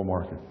in a bull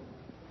market.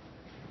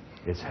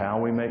 It's how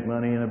we make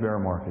money in a bear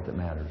market that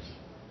matters.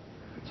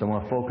 So I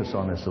want to focus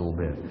on this a little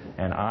bit.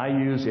 And I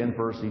use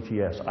inverse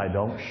ETFs. I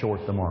don't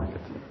short the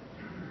market.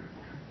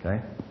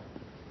 Okay?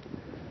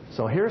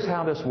 So here's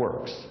how this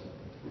works.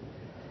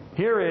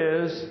 Here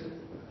is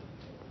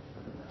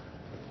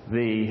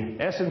the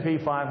S&P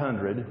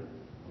 500,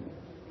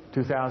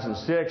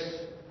 2006,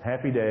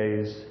 happy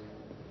days.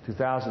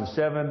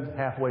 2007,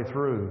 halfway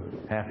through,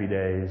 happy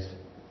days.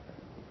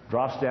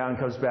 Drops down,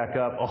 comes back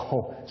up.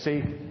 Oh,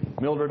 see,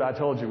 Mildred, I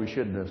told you we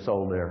shouldn't have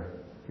sold there.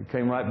 It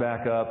came right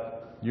back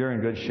up. You're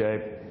in good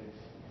shape.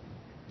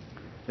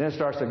 Then it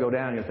starts to go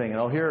down. You're thinking,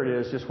 oh, here it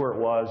is, just where it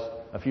was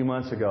a few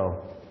months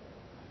ago.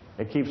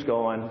 It keeps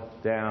going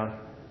down.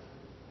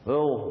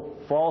 Little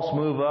false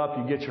move up.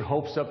 You get your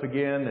hopes up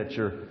again that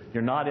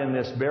you're not in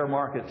this bear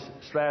market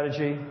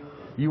strategy.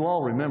 You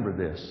all remember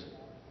this.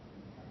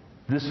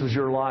 This was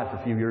your life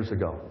a few years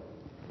ago.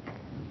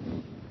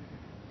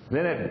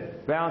 Then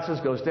it bounces,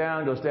 goes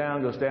down, goes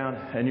down, goes down,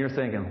 and you're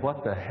thinking,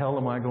 what the hell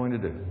am I going to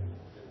do?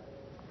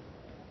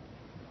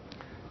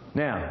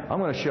 Now, I'm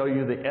going to show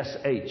you the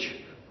SH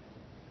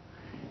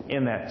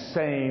in that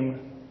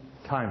same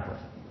time frame.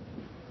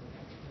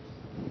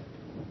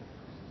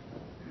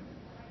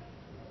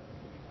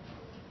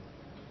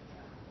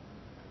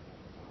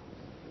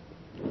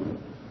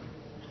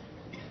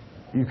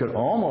 You could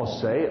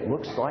almost say it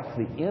looks like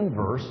the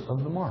inverse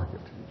of the market.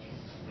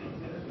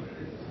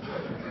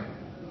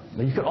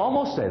 You could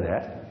almost say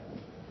that.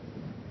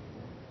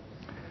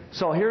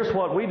 So here's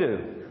what we do.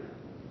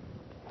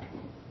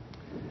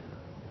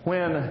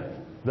 When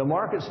the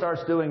market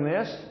starts doing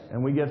this,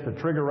 and we get the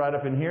trigger right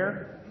up in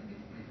here,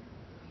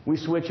 we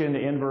switch into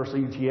inverse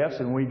ETFs,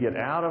 and we get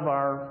out of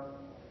our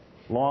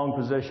long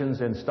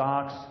positions in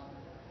stocks,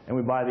 and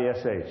we buy the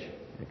SH.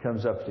 It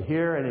comes up to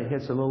here, and it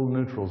hits a little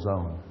neutral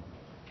zone.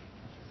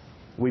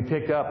 We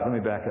pick up, let me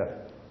back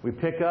up. We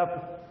pick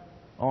up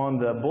on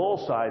the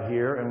bull side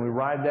here, and we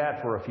ride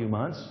that for a few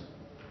months.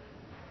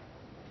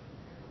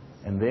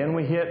 And then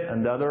we hit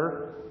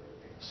another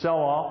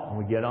sell-off, and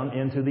we get on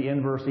into the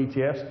inverse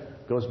ETFs,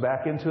 goes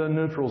back into a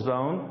neutral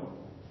zone.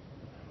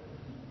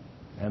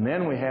 And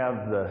then we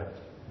have the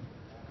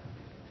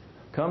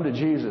come to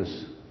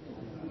Jesus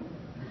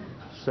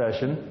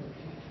session.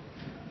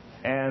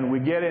 And we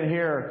get in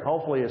here,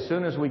 hopefully as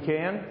soon as we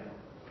can,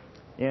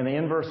 in the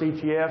inverse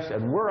ETFs,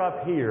 and we're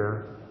up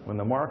here when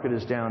the market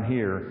is down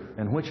here.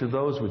 And which of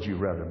those would you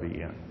rather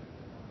be in?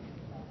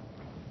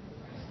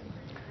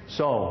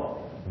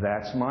 So,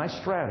 that's my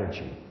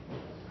strategy.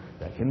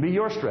 That can be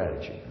your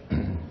strategy.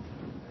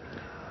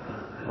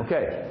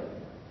 Okay.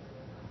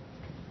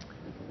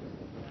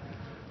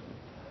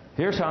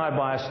 Here's how I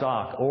buy a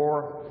stock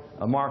or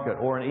a market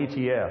or an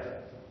ETF.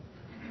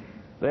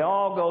 They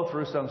all go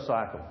through some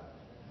cycle.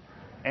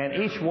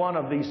 And each one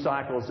of these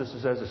cycles, this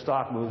is as the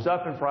stock moves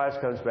up in price,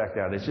 comes back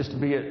down. It's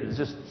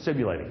just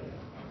simulating.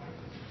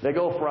 They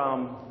go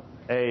from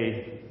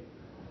a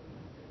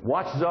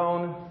watch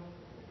zone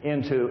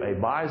into a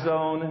buy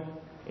zone,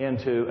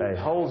 into a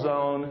hold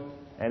zone,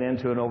 and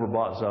into an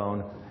overbought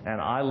zone.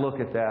 And I look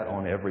at that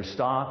on every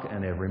stock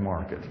and every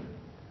market.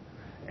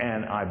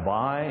 And I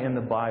buy in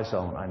the buy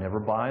zone. I never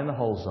buy in the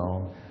hold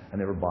zone. I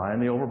never buy in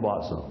the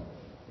overbought zone.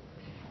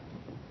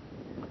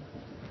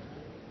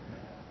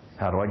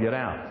 How do I get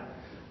out?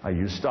 I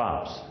use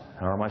stops.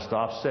 How are my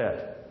stops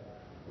set?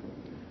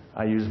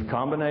 I use a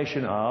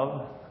combination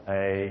of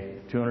a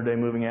 200-day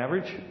moving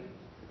average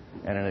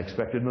and an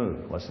expected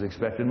move. What's the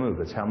expected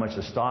move? It's how much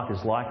the stock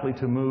is likely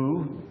to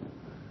move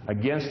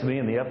against me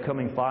in the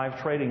upcoming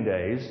 5 trading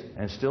days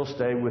and still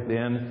stay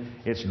within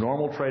its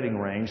normal trading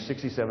range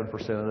 67%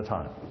 of the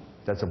time.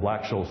 That's a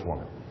Black-Scholes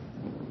formula.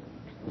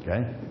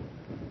 Okay?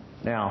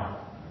 Now,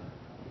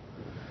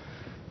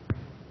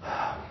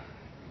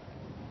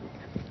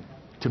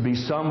 to be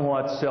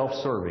somewhat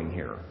self-serving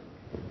here,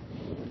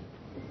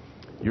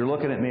 you're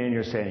looking at me and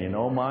you're saying, you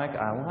know, Mike,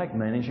 I like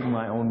managing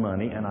my own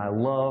money, and I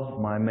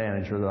love my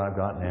manager that I've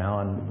got now,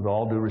 and with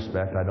all due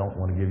respect, I don't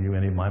want to give you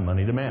any of my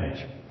money to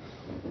manage.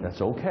 That's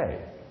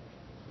okay.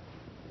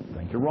 I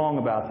think you're wrong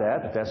about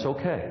that, but that's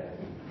okay.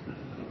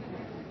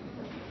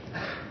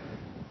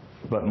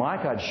 But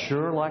Mike, I'd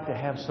sure like to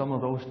have some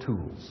of those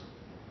tools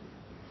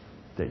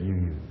that you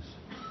use.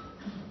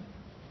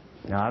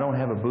 Now, I don't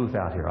have a booth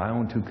out here. I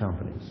own 2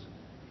 companies.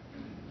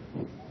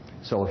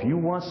 So if you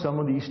want some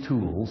of these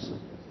tools,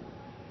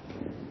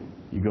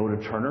 you go to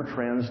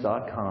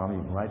turnertrends.com,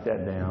 you can write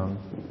that down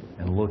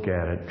and look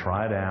at it,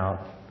 try it out,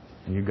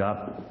 and you've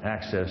got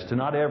access to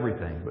not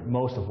everything, but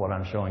most of what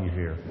I'm showing you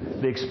here.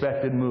 The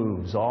expected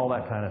moves, all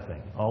that kind of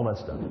thing, all that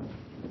stuff.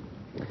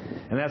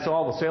 And that's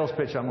all the sales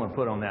pitch I'm going to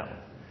put on that one.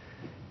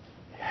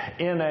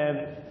 In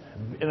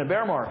a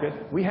bear market,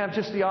 we have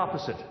just the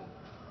opposite.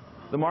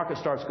 The market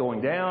starts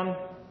going down.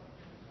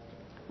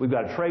 We've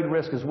got a trade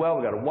risk as well.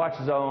 We've got a watch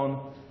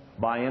zone,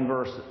 buy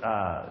inverse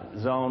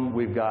zone.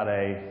 We've got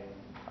a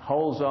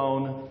hold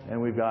zone,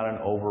 and we've got an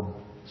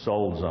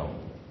oversold zone.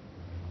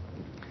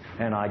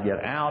 And I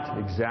get out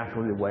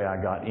exactly the way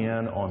I got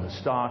in on the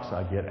stocks.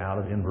 I get out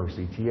of inverse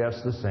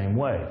ETFs the same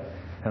way.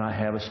 And I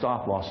have a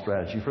stop loss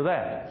strategy for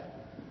that.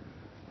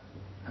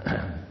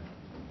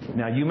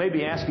 Now, you may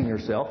be asking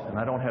yourself, and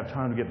I don't have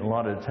time to get in a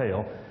lot of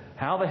detail,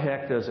 how the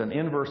heck does an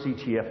inverse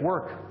ETF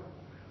work?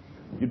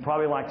 You'd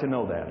probably like to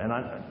know that, and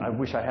I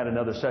wish I had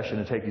another session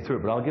to take you through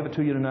it, but I'll give it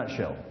to you in a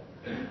nutshell.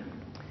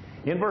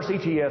 Inverse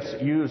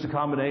ETFs use a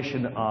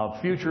combination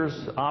of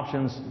futures,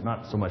 options,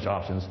 not so much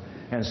options,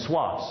 and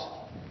swaps.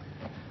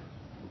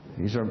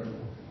 These are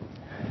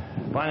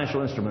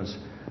financial instruments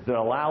that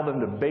allow them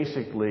to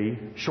basically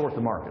short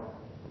the market.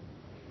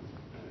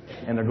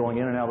 And they're going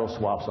in and out of those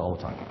swaps all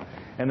the time.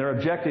 And their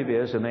objective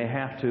is, and they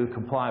have to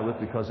comply with,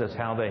 because that's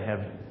how they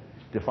have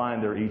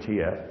defined their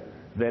ETF,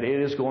 that it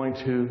is going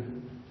to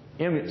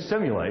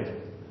simulate,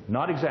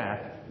 not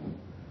exact,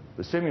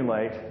 but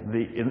simulate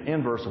the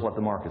inverse of what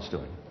the market's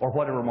doing, or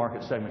whatever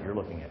market segment you're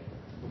looking at.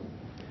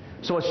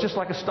 So it's just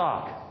like a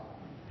stock,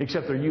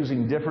 except they're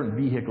using different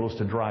vehicles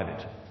to drive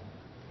it.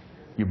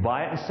 You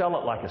buy it and sell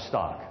it like a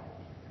stock.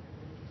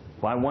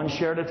 Buy one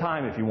share at a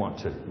time if you want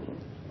to.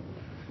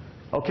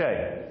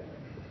 Okay.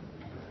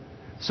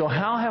 So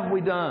how have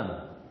we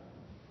done?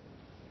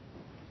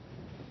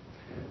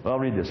 Well, I'll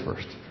read this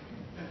first.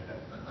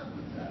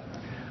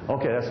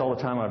 Okay, that's all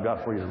the time I've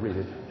got for you to read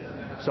it.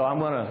 So I'm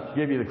going to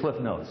give you the cliff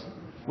notes.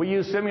 We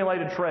use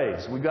simulated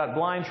trades. We've got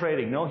blind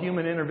trading, no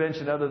human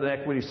intervention other than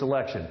equity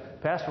selection.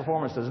 Past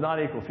performance does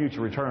not equal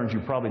future returns.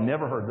 You've probably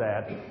never heard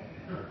that.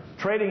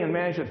 Trading and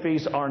management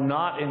fees are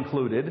not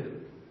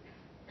included.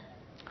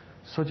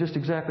 So just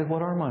exactly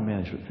what are my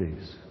management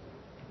fees?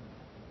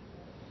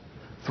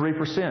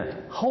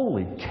 3%.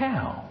 Holy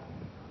cow!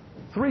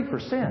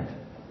 3%.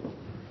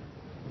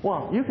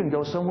 Well, you can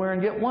go somewhere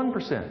and get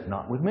 1%.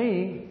 Not with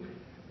me.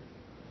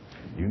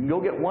 You can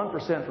go get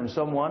 1% from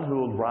someone who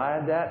will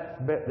ride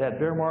that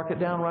bear market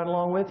down right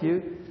along with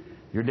you.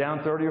 You're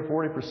down 30 or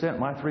 40%.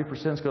 My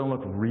 3% is going to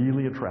look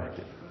really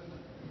attractive.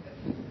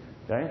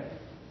 Okay?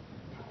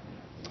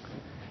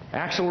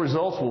 Actual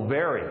results will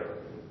vary.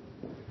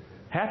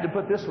 Had to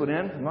put this one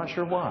in. I'm not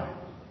sure why.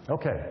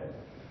 Okay.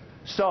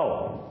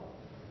 So,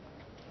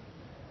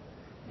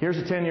 here's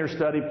a 10-year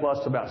study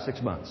plus about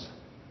 6 months.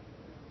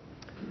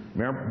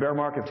 Bear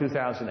market of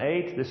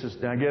 2008. This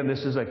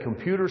is a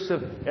computer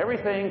system.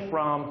 Everything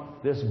from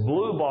this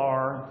blue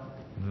bar,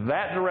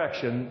 that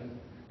direction,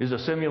 is a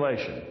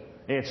simulation.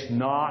 It's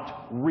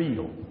not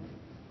real.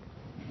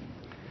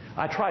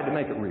 I tried to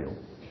make it real.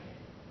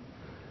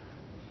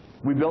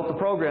 We built the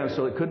program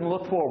so it couldn't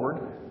look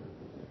forward.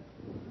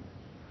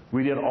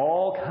 We did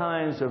all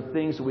kinds of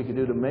things that we could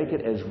do to make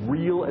it as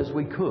real as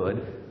we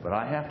could, but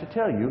I have to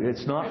tell you,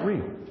 it's not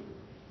real.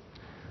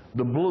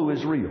 The blue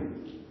is real.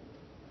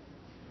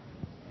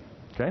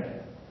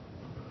 Okay?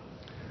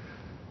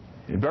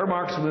 In bear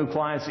markets, we move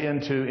clients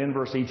into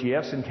inverse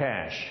ETFs and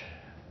cash.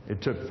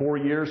 It took 4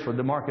 years for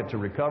the market to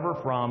recover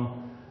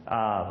from,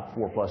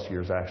 4+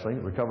 years actually,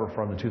 recover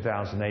from the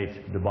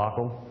 2008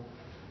 debacle,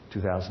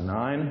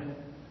 2009.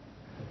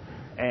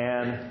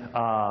 And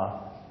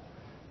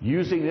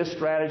using this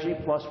strategy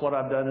plus what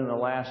I've done in the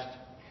last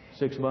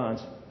 6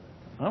 months,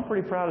 I'm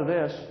pretty proud of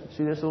this.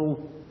 See this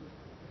little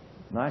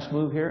nice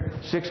move here?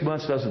 6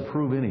 months doesn't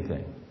prove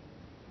anything.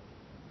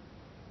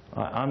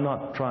 I'm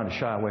not trying to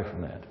shy away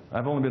from that.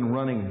 I've only been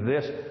running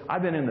this.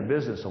 I've been in the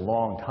business a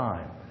long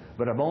time,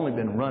 but I've only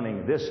been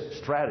running this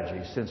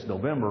strategy since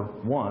November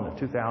 1 of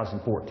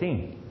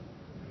 2014.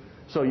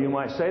 So you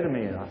might say to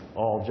me, in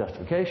all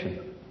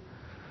justification,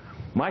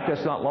 Mike,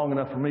 that's not long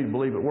enough for me to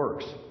believe it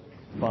works.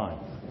 Fine.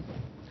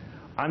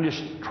 I'm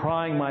just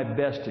trying my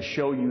best to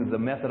show you the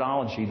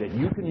methodology that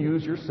you can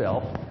use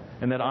yourself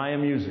and that I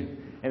am using.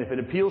 And if it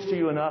appeals to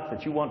you enough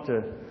that you want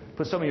to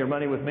put some of your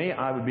money with me,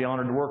 I would be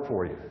honored to work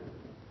for you.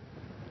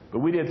 But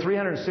we did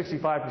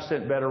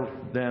 365% better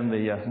than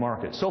the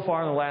market. So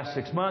far in the last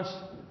 6 months,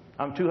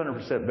 I'm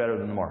 200% better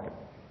than the market.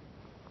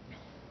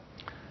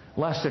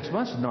 The last 6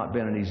 months has not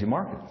been an easy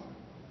market.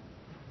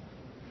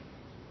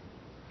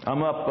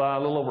 I'm up a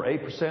little over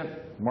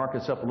 8%.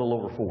 Market's up a little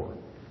over 4%.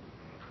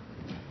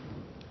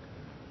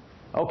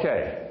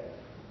 Okay.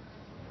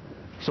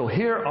 So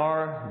here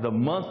are the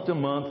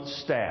month-to-month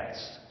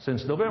stats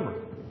since November.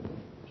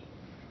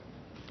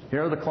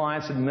 Here are the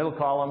clients in the middle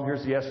column.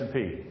 Here's the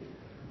S&P.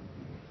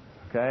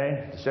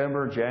 Okay,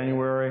 December,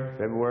 January,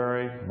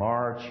 February,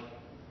 March.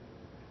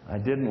 I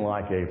didn't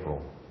like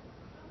April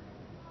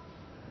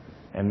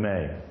and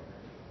May,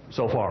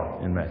 so far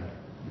in May.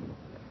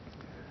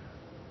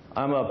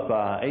 I'm up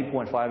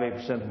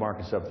 8.58%, the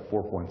market's up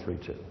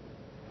 4.32,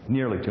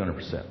 nearly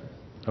 200%.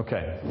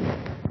 Okay.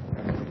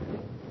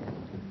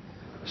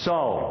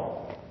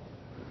 So,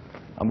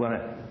 I'm going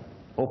to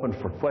open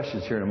for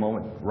questions here in a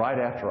moment, right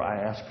after I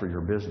ask for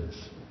your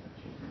business.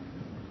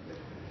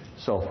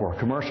 So for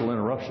commercial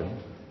interruption,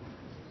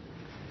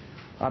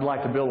 I'd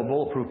like to build a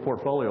bulletproof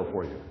portfolio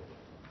for you.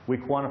 We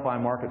quantify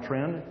market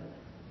trend,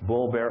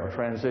 bull, bear, or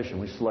transition.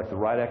 We select the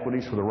right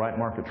equities for the right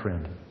market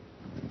trend.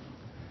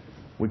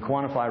 We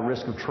quantify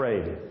risk of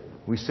trade.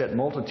 We set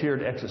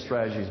multi-tiered exit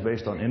strategies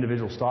based on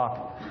individual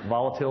stock,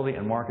 volatility,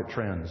 and market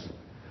trends.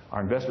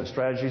 Our investment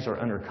strategies are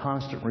under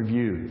constant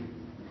review.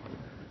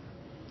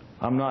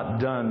 I'm not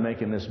done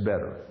making this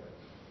better.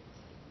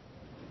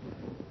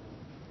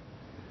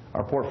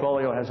 Our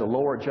portfolio has a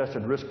lower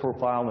adjusted risk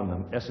profile than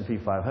the S&P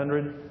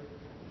 500.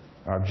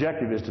 Our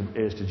objective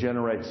is to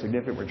generate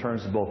significant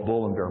returns in both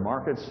bull and bear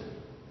markets.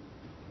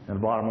 And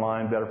the bottom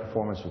line, better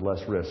performance with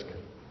less risk.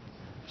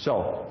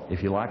 So,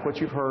 if you like what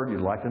you've heard, you'd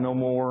like to know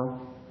more,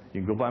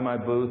 you can go by my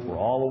booth. We're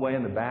all the way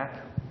in the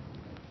back,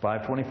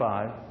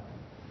 525.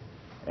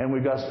 And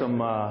we've got some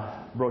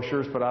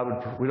brochures,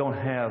 but we don't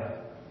have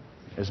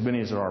as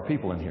many as there are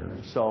people in here.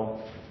 So,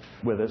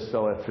 with us.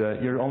 So if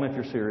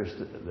you're serious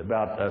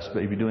about us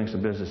maybe doing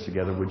some business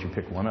together, would you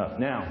pick one up?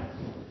 Now,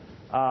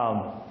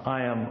 oh,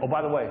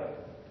 by the way,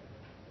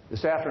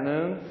 this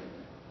afternoon,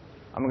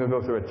 I'm going to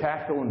go through a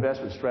tactical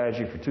investment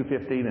strategy for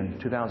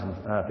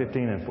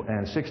 2015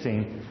 and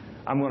 16.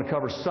 I'm going to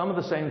cover some of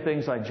the same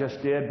things I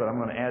just did, but I'm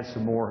going to add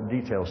some more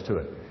details to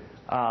it.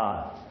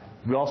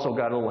 We also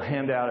got a little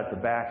handout at the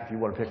back if you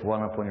want to pick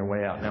one up on your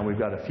way out. Now, we've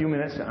got a few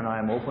minutes, and I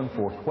am open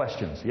for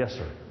questions. Yes,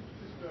 sir.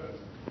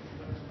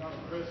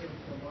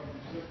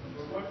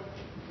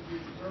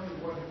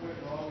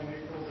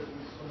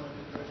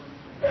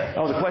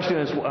 Oh, the question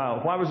is,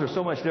 why was there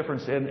so much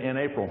difference in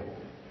April?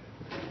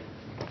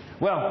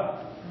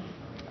 Well,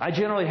 I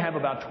generally have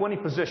about 20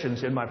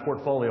 positions in my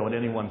portfolio at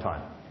any one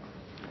time.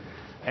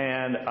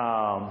 And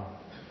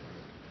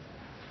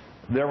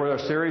there were a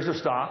series of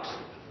stocks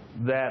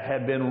that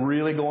had been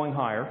really going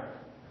higher.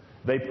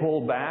 They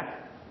pulled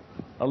back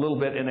a little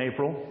bit in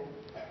April.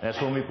 That's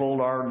when we pulled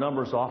our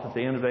numbers off at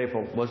the end of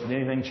April. Wasn't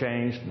anything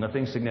changed,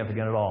 nothing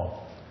significant at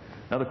all.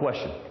 Another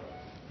question.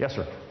 Yes,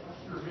 sir.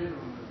 What's your minimum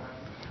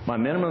investment? My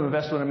minimum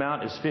investment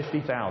amount is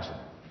 $50,000.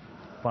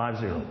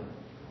 50.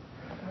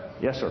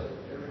 Yes, sir.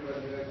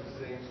 Everybody has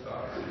the same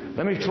stocks?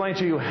 Let me explain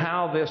to you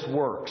how this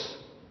works.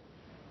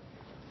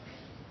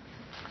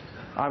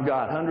 I've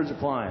got hundreds of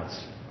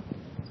clients.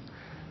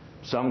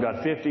 Some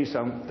got 50,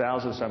 some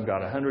 1,000, some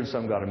got 100,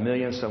 some got 1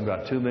 million, some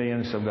got 2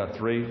 million, some got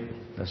 3,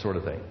 that sort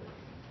of thing.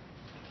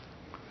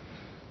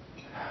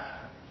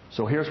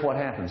 So here's what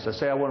happens. Let's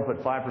say I want to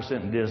put 5%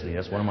 in Disney.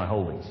 That's one of my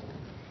holdings.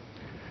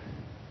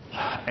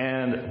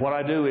 And what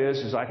I do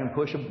is I can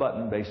push a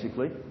button,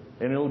 basically,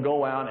 and it'll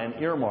go out and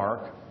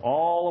earmark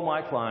all of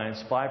my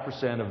clients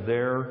 5% of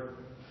their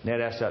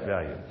net asset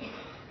value.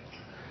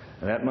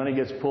 And that money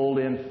gets pulled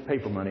in,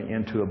 paper money,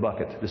 into a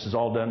bucket. This is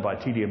all done by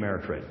TD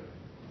Ameritrade.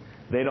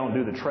 They don't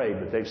do the trade,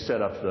 but they've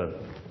set up the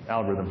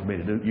algorithm for me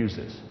to use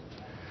this.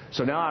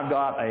 So now I've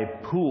got a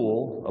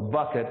pool, a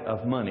bucket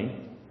of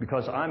money,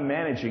 because I'm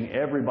managing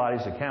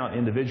everybody's account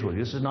individually.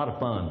 This is not a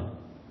fund.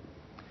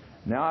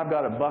 Now I've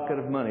got a bucket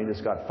of money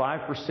that's got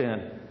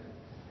 5%.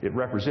 It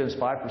represents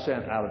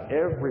 5% out of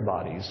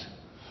everybody's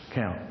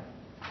account.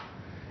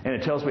 And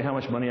it tells me how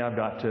much money I've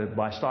got to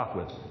buy stock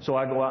with. So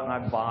I go out and I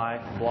buy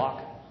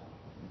block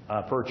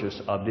purchase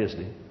of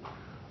Disney.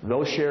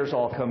 Those shares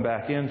all come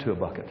back into a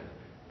bucket.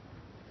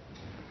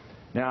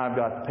 Now I've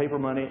got the paper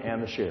money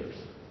and the shares.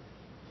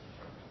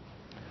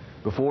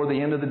 Before the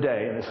end of the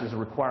day, and this is a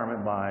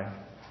requirement by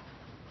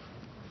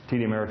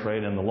TD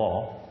Ameritrade and the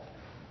law,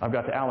 I've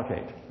got to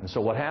allocate. And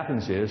so what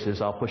happens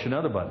is I'll push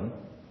another button,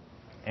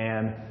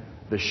 and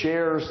the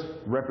shares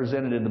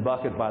represented in the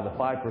bucket by the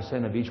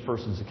 5% of each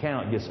person's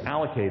account gets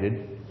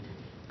allocated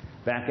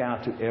back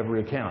out to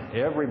every account.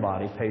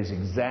 Everybody pays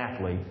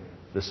exactly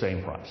the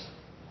same price.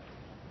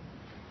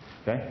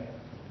 Okay?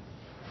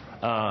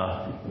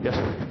 Yes,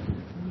 sir?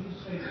 When you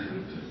say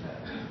 3%,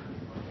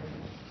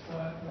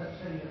 let's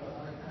say you have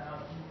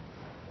 100,000,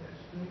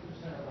 it's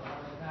 3% of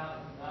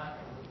 100,000, not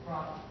of the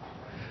profit.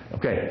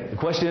 Okay, the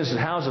question is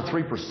how is the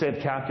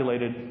 3%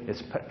 calculated?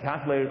 It's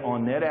calculated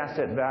on net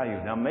asset value.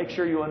 Now make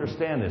sure you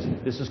understand this.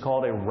 This is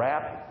called a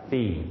wrap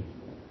fee.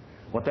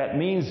 What that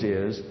means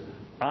is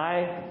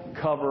I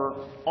cover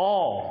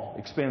all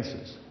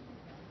expenses.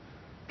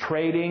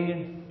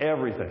 Trading,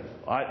 everything.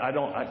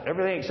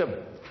 Everything except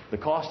the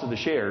cost of the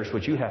shares,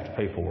 which you have to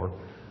pay for.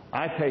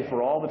 I pay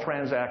for all the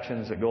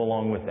transactions that go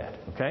along with that.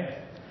 Okay?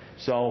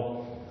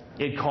 So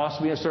it costs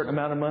me a certain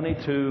amount of money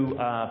to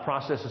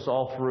process this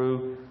all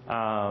through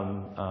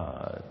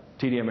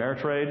TD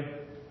Ameritrade.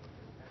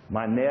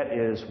 My net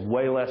is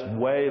way less than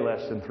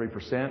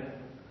 3%.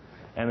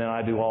 and then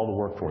I do all the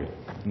work for you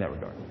in that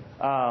regard.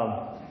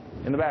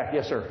 In the back,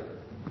 yes, sir.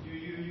 Do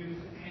you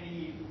use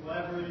any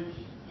leverage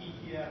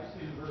ETFs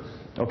inverse?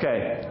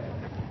 Okay.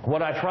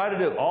 What I try to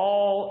do,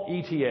 all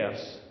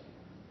ETFs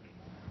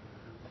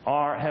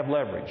have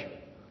leverage.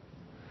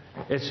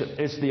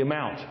 It's the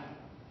amount.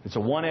 It's a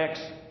 1x,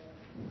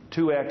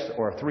 2x,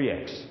 or a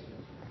 3x.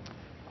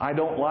 I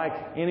don't like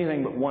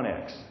anything but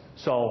 1x.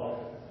 So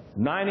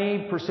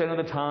 90% of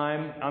the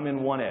time, I'm in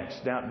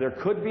 1x. Now, there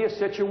could be a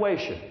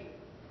situation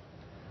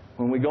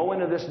when we go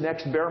into this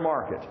next bear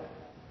market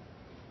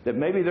that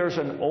maybe there's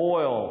an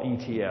oil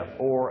ETF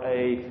or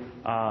a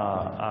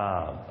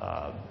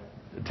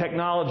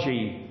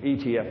technology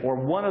ETF or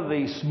one of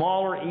the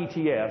smaller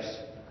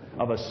ETFs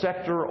of a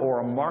sector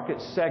or a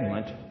market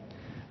segment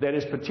that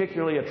is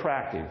particularly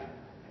attractive.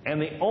 And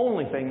the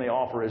only thing they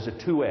offer is a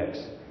 2x.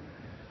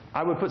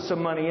 I would put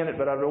some money in it,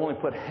 but I would only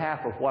put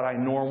half of what I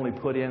normally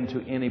put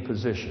into any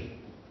position.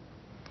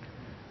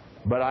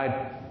 But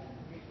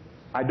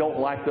I don't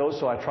like those,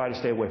 so I try to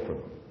stay away from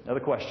them. Another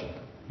question?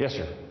 Yes,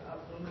 sir.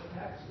 From a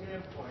tax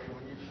standpoint,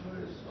 when you short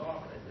a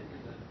stock, I think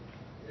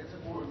it's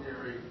an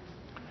ordinary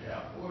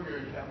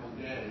capital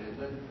gain. And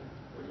then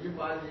when you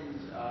buy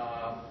these,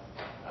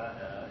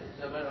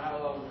 no matter how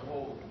long you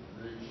hold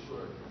the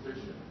short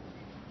position,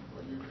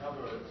 when you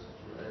cover it,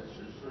 it's a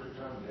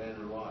short-term gain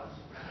or loss.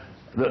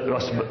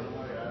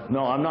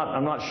 No, I'm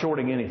not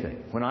shorting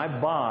anything. When I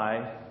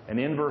buy an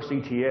inverse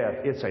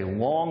ETF, it's a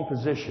long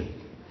position.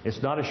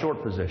 It's not a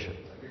short position.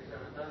 It's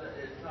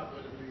not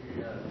going to be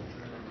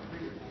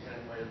treated the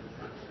same way as a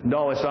short position.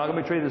 No, it's not going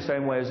to be treated the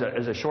same way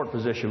as a short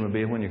position would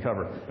be when you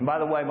cover it. And by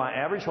the way, my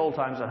average hold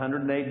time is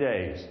 108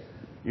 days.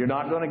 You're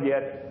not going to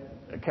get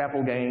a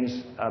capital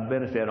gains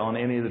benefit on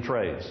any of the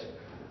trades.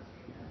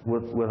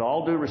 With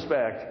all due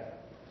respect,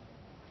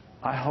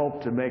 I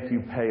hope to make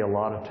you pay a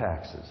lot of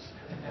taxes.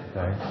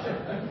 Okay?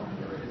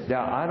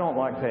 Now, I don't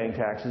like paying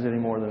taxes any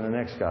more than the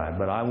next guy,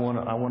 but I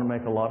want to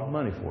make a lot of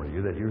money for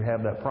you that you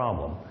have that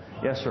problem.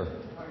 Yes, sir.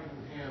 How do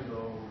you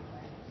handle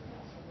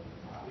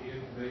the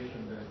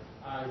information that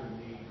I would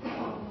need to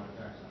file my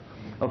taxes?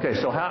 Okay,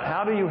 so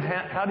how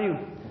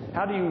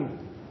do you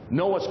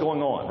know what's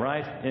going on,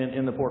 right,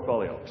 in the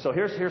portfolio? So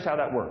here's how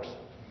that works.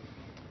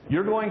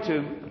 You're going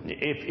to,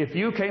 if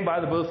you came by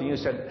the booth and you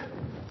said,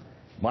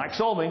 Mike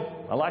sold me,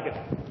 I like it,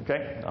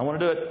 okay, I want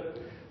to do it.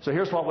 So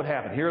here's what would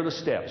happen. Here are the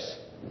steps.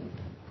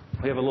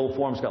 We have a little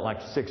form that's got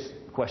like 6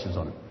 questions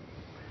on it.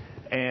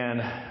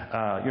 And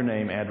your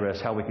name, address,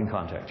 how we can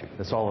contact you.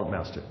 That's all it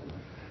amounts to.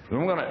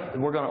 And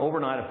we're going to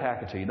overnight a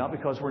packet to you, not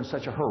because we're in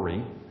such a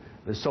hurry,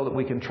 but so that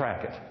we can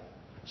track it.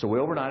 So we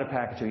overnight a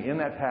packet to you. In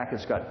that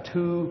packet's got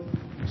 2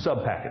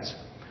 sub-packets.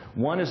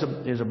 One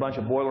is a bunch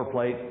of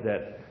boilerplate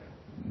that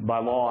by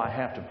law I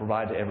have to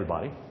provide to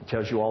everybody. It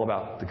tells you all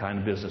about the kind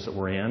of business that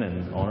we're in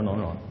and on and on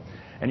and on.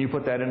 And you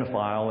put that in a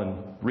file and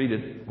read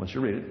it once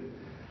you read it.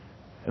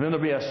 And then there'll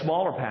be a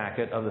smaller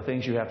packet of the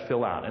things you have to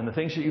fill out. And the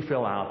things that you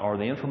fill out are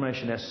the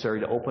information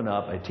necessary to open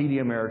up a TD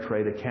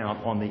Ameritrade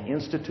account on the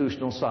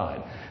institutional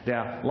side.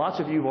 Now, lots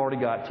of you have already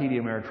got TD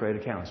Ameritrade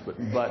accounts,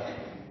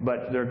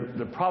 but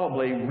they're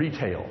probably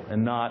retail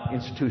and not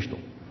institutional.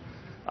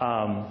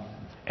 And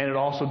it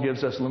also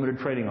gives us limited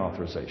trading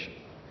authorization.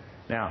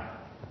 Now,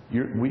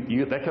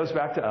 that goes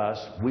back to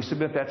us. We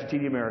submit that to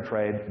TD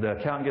Ameritrade. The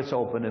account gets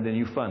opened, and then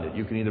you fund it.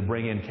 You can either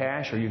bring in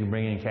cash, or you can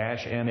bring in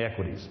cash and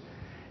equities.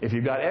 If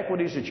you've got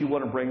equities that you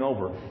want to bring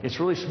over, it's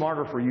really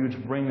smarter for you to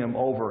bring them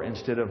over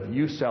instead of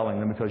you selling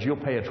them, because you'll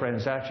pay a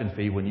transaction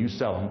fee when you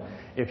sell them.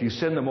 If you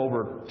send them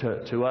over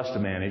to us to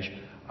manage,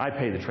 I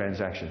pay the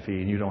transaction fee,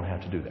 and you don't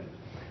have to do that.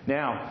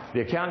 Now, the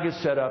account gets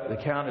set up, the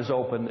account is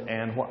opened,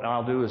 and what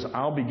I'll do is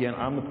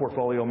I'm the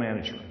portfolio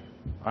manager.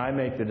 I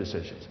make the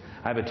decisions.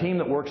 I have a team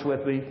that works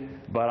with me,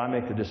 but I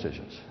make the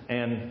decisions.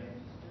 And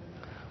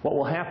what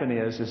will happen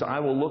is I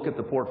will look at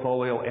the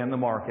portfolio and the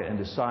market and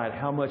decide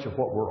how much of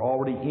what we're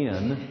already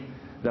in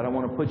that I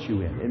want to put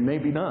you in. It may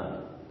be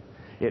none.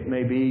 It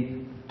may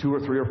be 2 or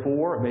 3 or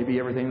 4. It may be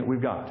everything that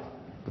we've got.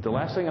 But the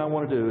last thing I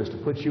want to do is to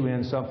put you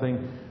in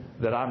something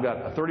that I've got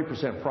a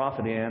 30%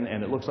 profit in,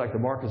 and it looks like the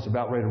market's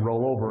about ready to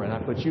roll over, and I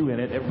put you in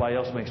it. Everybody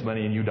else makes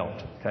money, and you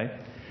don't. Okay?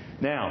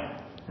 Now,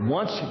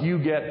 once you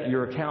get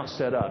your account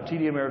set up,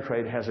 TD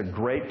Ameritrade has a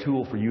great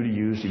tool for you to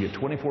use to get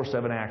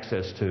 24/7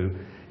 access to.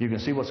 You can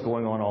see what's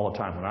going on all the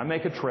time. When I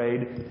make a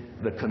trade,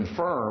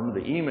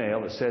 the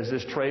email that says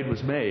this trade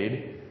was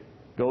made,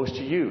 goes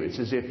to you. It's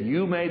as if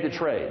you made the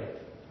trade.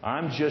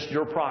 I'm just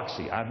your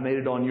proxy. I've made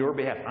it on your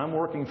behalf. I'm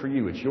working for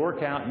you. It's your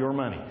account, your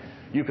money.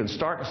 You can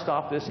start and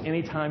stop this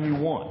anytime you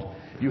want.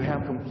 You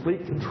have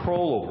complete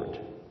control over it.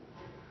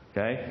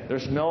 Okay?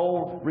 There's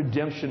no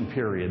redemption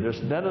period.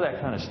 There's none of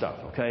that kind of stuff.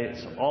 Okay?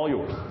 It's all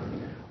yours.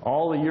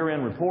 All the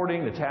year-end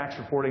reporting, the tax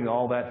reporting,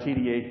 all that,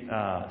 TD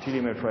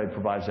Ameritrade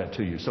provides that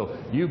to you. So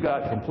you've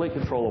got complete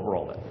control over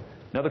all that.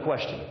 Another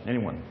question?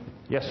 Anyone?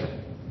 Yes, sir.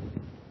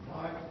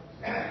 Mike,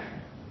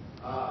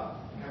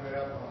 coming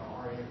up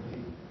on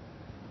RMD,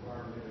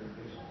 requirement of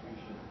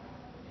distribution,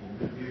 can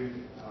you do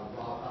a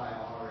Roth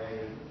IRA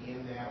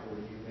in that, where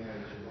you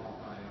manage a Roth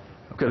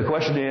IRA? Okay, the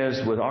question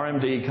is, with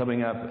RMD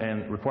coming up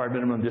and required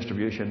minimum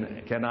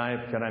distribution, can I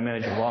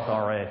manage a Roth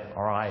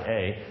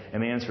RIA?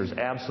 And the answer is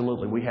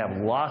absolutely. We have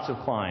lots of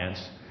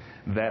clients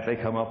that they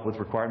come up with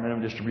required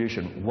minimum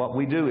distribution. What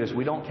we do is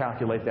we don't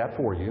calculate that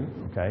for you,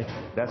 okay?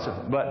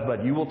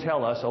 But you will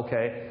tell us,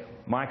 okay,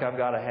 Mike, I've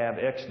got to have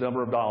X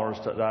number of dollars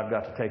that I've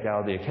got to take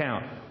out of the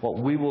account. What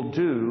we will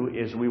do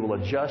is we will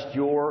adjust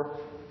your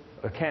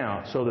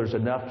account so there's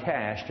enough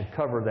cash to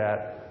cover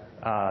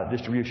that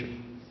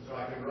distribution. So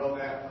I can roll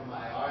that from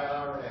my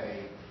IRA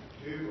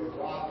to a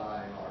Roth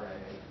IRA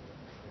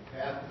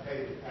and have to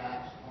pay the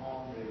tax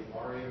on the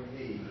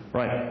RMD.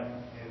 Right.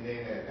 And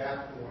then at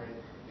that point,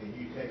 then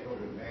you take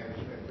over the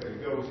management, but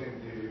it goes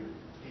into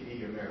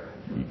TD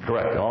Ameritrade.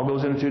 Correct. It all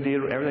goes into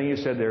TD. Everything you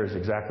said there is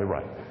exactly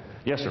right.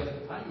 Yes, sir.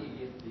 How do you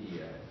get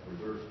the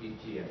reverse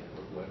ETF?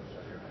 What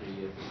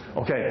website?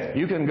 Okay,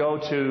 you can go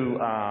to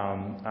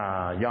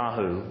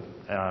Yahoo,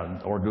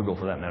 or Google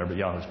for that matter, but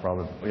Yahoo's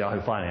probably Yahoo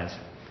Finance,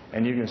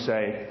 and you can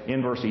say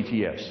inverse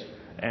ETFs,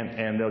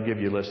 and they'll give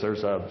you a list.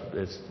 There's a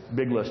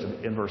big list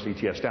of inverse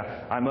ETFs. Now,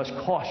 I must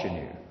caution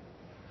you,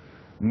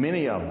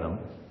 many of them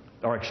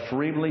are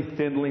extremely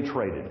thinly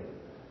traded.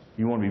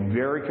 You want to be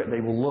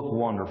they will look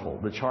wonderful.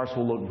 The charts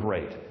will look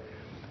great.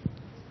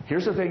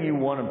 Here's the thing you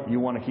want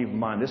to keep in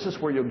mind. This is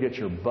where you'll get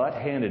your butt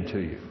handed to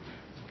you.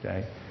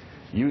 Okay?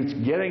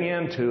 Getting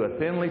into a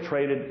thinly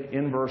traded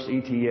inverse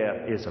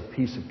ETF is a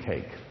piece of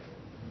cake.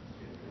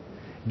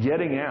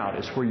 Getting out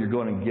is where you're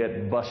going to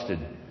get busted.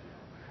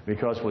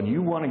 Because when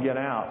you want to get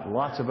out,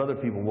 lots of other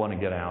people want to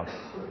get out.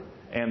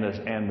 And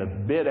the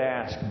bid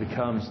ask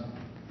becomes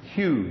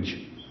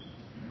huge.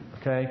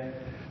 Okay?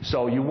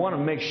 So you want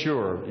to make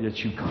sure that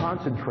you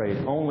concentrate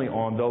only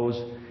on those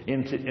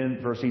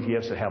inverse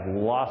ETFs that have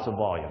lots of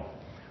volume.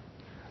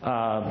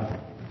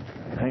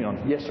 Hang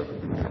on. Yes, sir.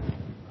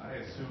 I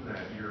assume that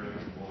you're in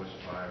a bullish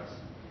bias.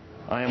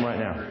 I am right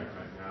now.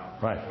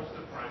 Right. What's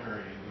the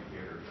primary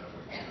indicator that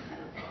would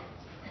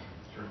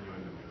turn you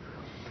into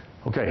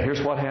neutral? Okay,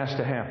 here's what has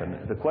to happen.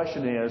 The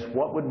question is,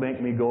 what would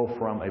make me go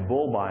from a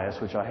bull bias,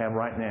 which I have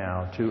right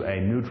now, to a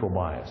neutral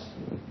bias?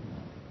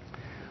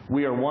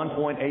 We are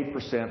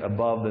 1.8%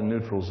 above the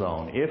neutral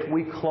zone. If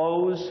we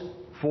close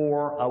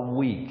for a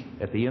week,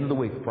 at the end of the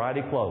week,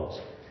 Friday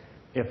close,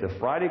 if the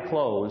Friday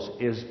close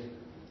is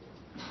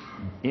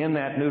in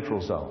that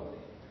neutral zone,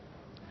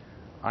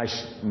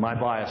 my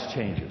bias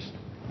changes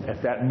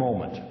at that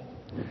moment.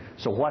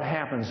 So what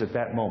happens at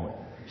that moment?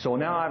 So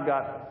now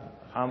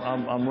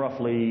I'm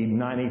roughly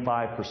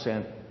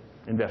 95%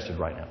 invested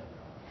right now.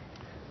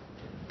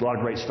 A lot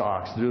of great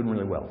stocks, doing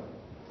really well.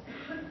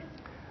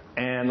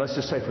 And let's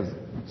just say, for the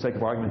sake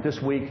of argument,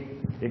 this week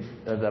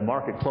the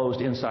market closed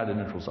inside the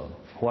neutral zone.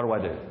 What do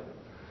I do?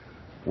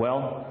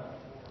 Well,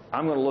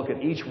 I'm going to look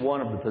at each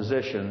one of the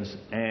positions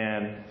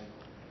and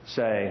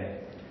say,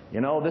 you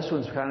know, this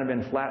one's kind of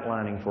been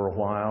flatlining for a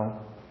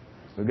while.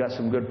 We've got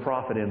some good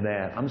profit in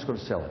that. I'm just going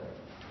to sell it.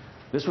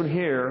 This one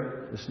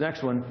here, this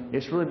next one,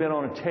 it's really been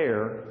on a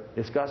tear.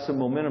 It's got some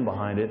momentum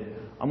behind it.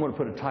 I'm going to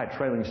put a tight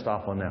trailing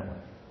stop on that one.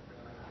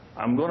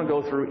 I'm going to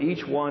go through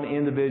each one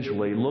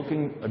individually,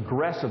 looking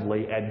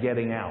aggressively at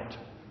getting out.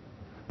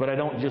 But I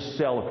don't just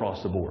sell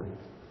across the board,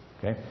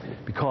 okay?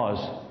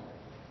 Because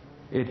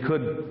it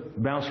could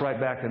bounce right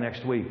back the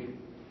next week.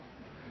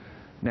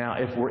 Now,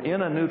 if we're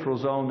in a neutral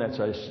zone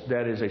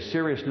that is a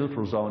serious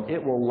neutral zone,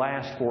 it will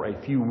last for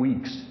a few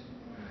weeks.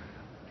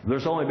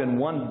 There's only been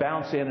one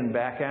bounce in and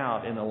back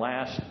out in the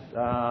last,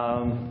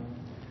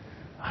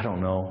 I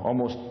don't know,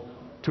 almost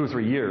 2 or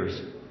 3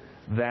 years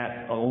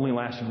that only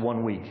lasted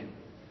 1 week.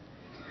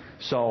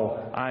 So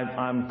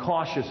I'm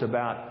cautious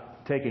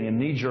about taking a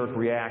knee-jerk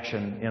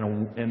reaction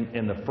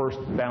in the first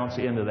bounce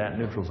into that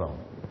neutral zone.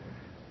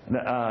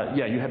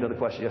 Yeah, you had another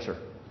question. Yes, sir.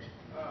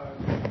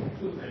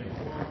 2 things.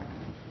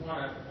 One,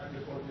 I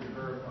just want you to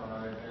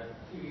verify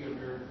that TD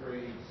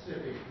Ameritrade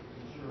Civic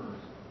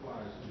Insurance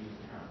applies to these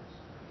accounts.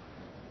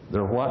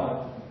 They're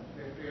what?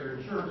 Their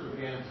insurance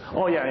against.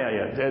 Oh,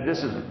 yeah.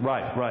 This is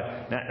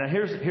right. Now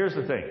here's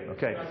the thing.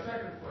 Okay. My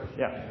second question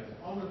is,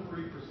 on the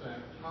 3%,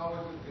 how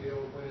is it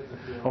billed? When is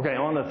it billed? Okay,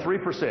 on the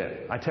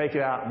 3%, I take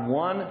it out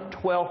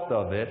 1/12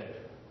 of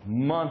it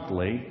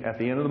monthly at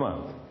the end of the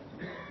month.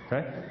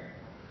 Okay.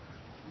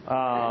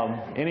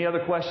 Any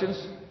other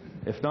questions?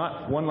 If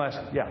not, one last.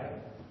 Yeah.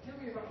 Tell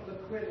me about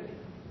liquidity.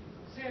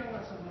 Say I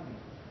want some money.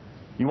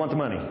 You want the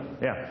money?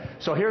 Yeah.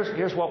 So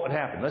here's what would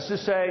happen. Let's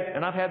just say,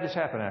 and I've had this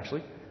happen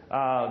actually.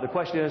 The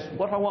question is,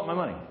 what if I want my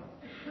money?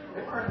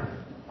 Or part of it.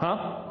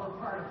 Huh? Or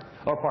part of it.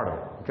 Or part of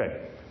it.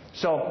 Okay.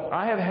 So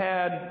I've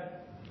had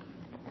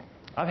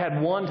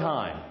one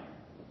time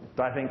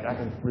that I think I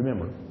can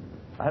remember.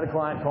 I had a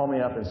client call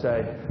me up and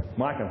say,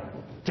 Mike, I'm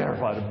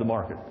terrified of the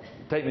market.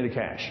 Take me to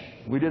cash.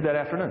 We did that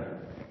afternoon.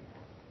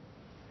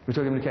 We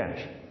took him to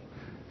cash.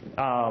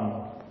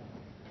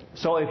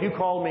 So if you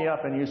called me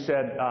up and you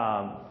said,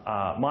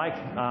 Mike,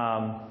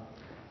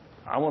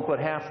 I want to put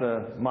half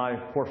my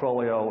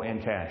portfolio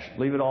in cash.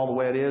 Leave it all the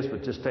way it is,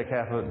 but just take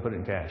half of it and put it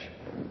in cash.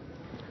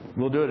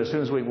 We'll do it as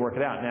soon as we can work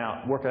it out.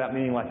 Now, work it out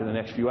meaning like in the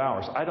next few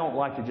hours. I don't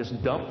like to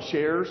just dump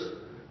shares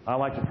I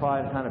like to try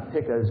and kind of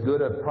pick as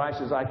good a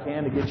price as I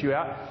can to get you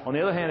out. On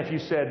the other hand, if you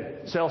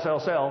said, sell, sell,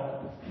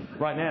 sell,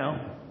 right now,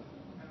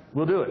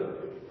 we'll do it.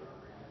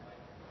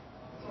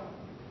 So,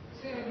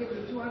 say I give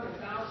you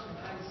 200,000,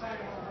 I decide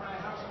I want to buy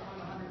a house, I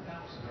want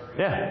 100,000.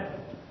 Yeah.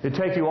 It'd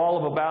take you all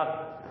of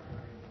about,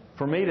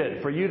 for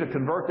you to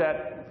convert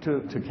that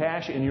to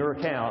cash in your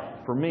account,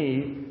 for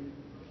me,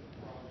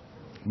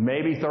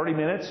 maybe 30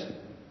 minutes.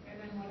 And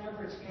then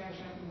whenever it's cash,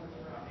 I can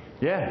withdraw.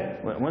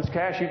 Yeah. Once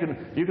cash, you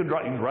can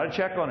write a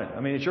check on it.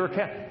 I mean, it's your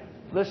account.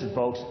 Listen,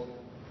 folks,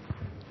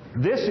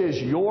 this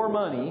is your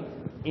money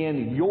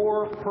in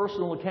your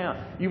personal account.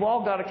 You've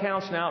all got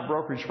accounts now at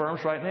brokerage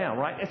firms right now,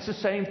 right? It's the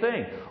same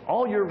thing.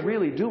 All you're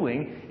really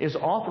doing is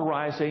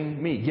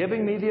authorizing me,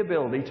 giving me the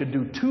ability to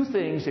do two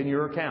things in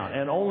your account,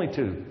 and only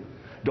two.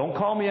 Don't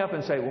call me up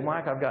and say, well,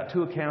 Mike, I've got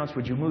two accounts.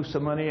 Would you move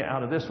some money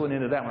out of this one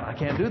into that one? I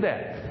can't do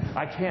that.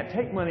 I can't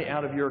take money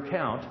out of your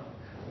account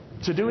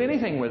to do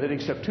anything with it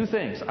except two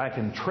things. I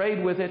can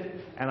trade with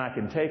it, and I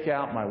can take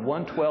out my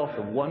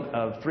 1/12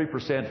 of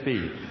 3%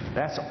 fee.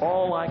 That's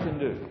all I can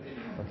do.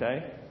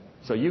 Okay?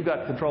 So you've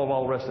got control of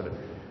all the rest of it.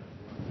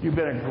 You've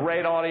been a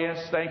great audience.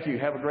 Thank you.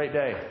 Have a great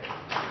day.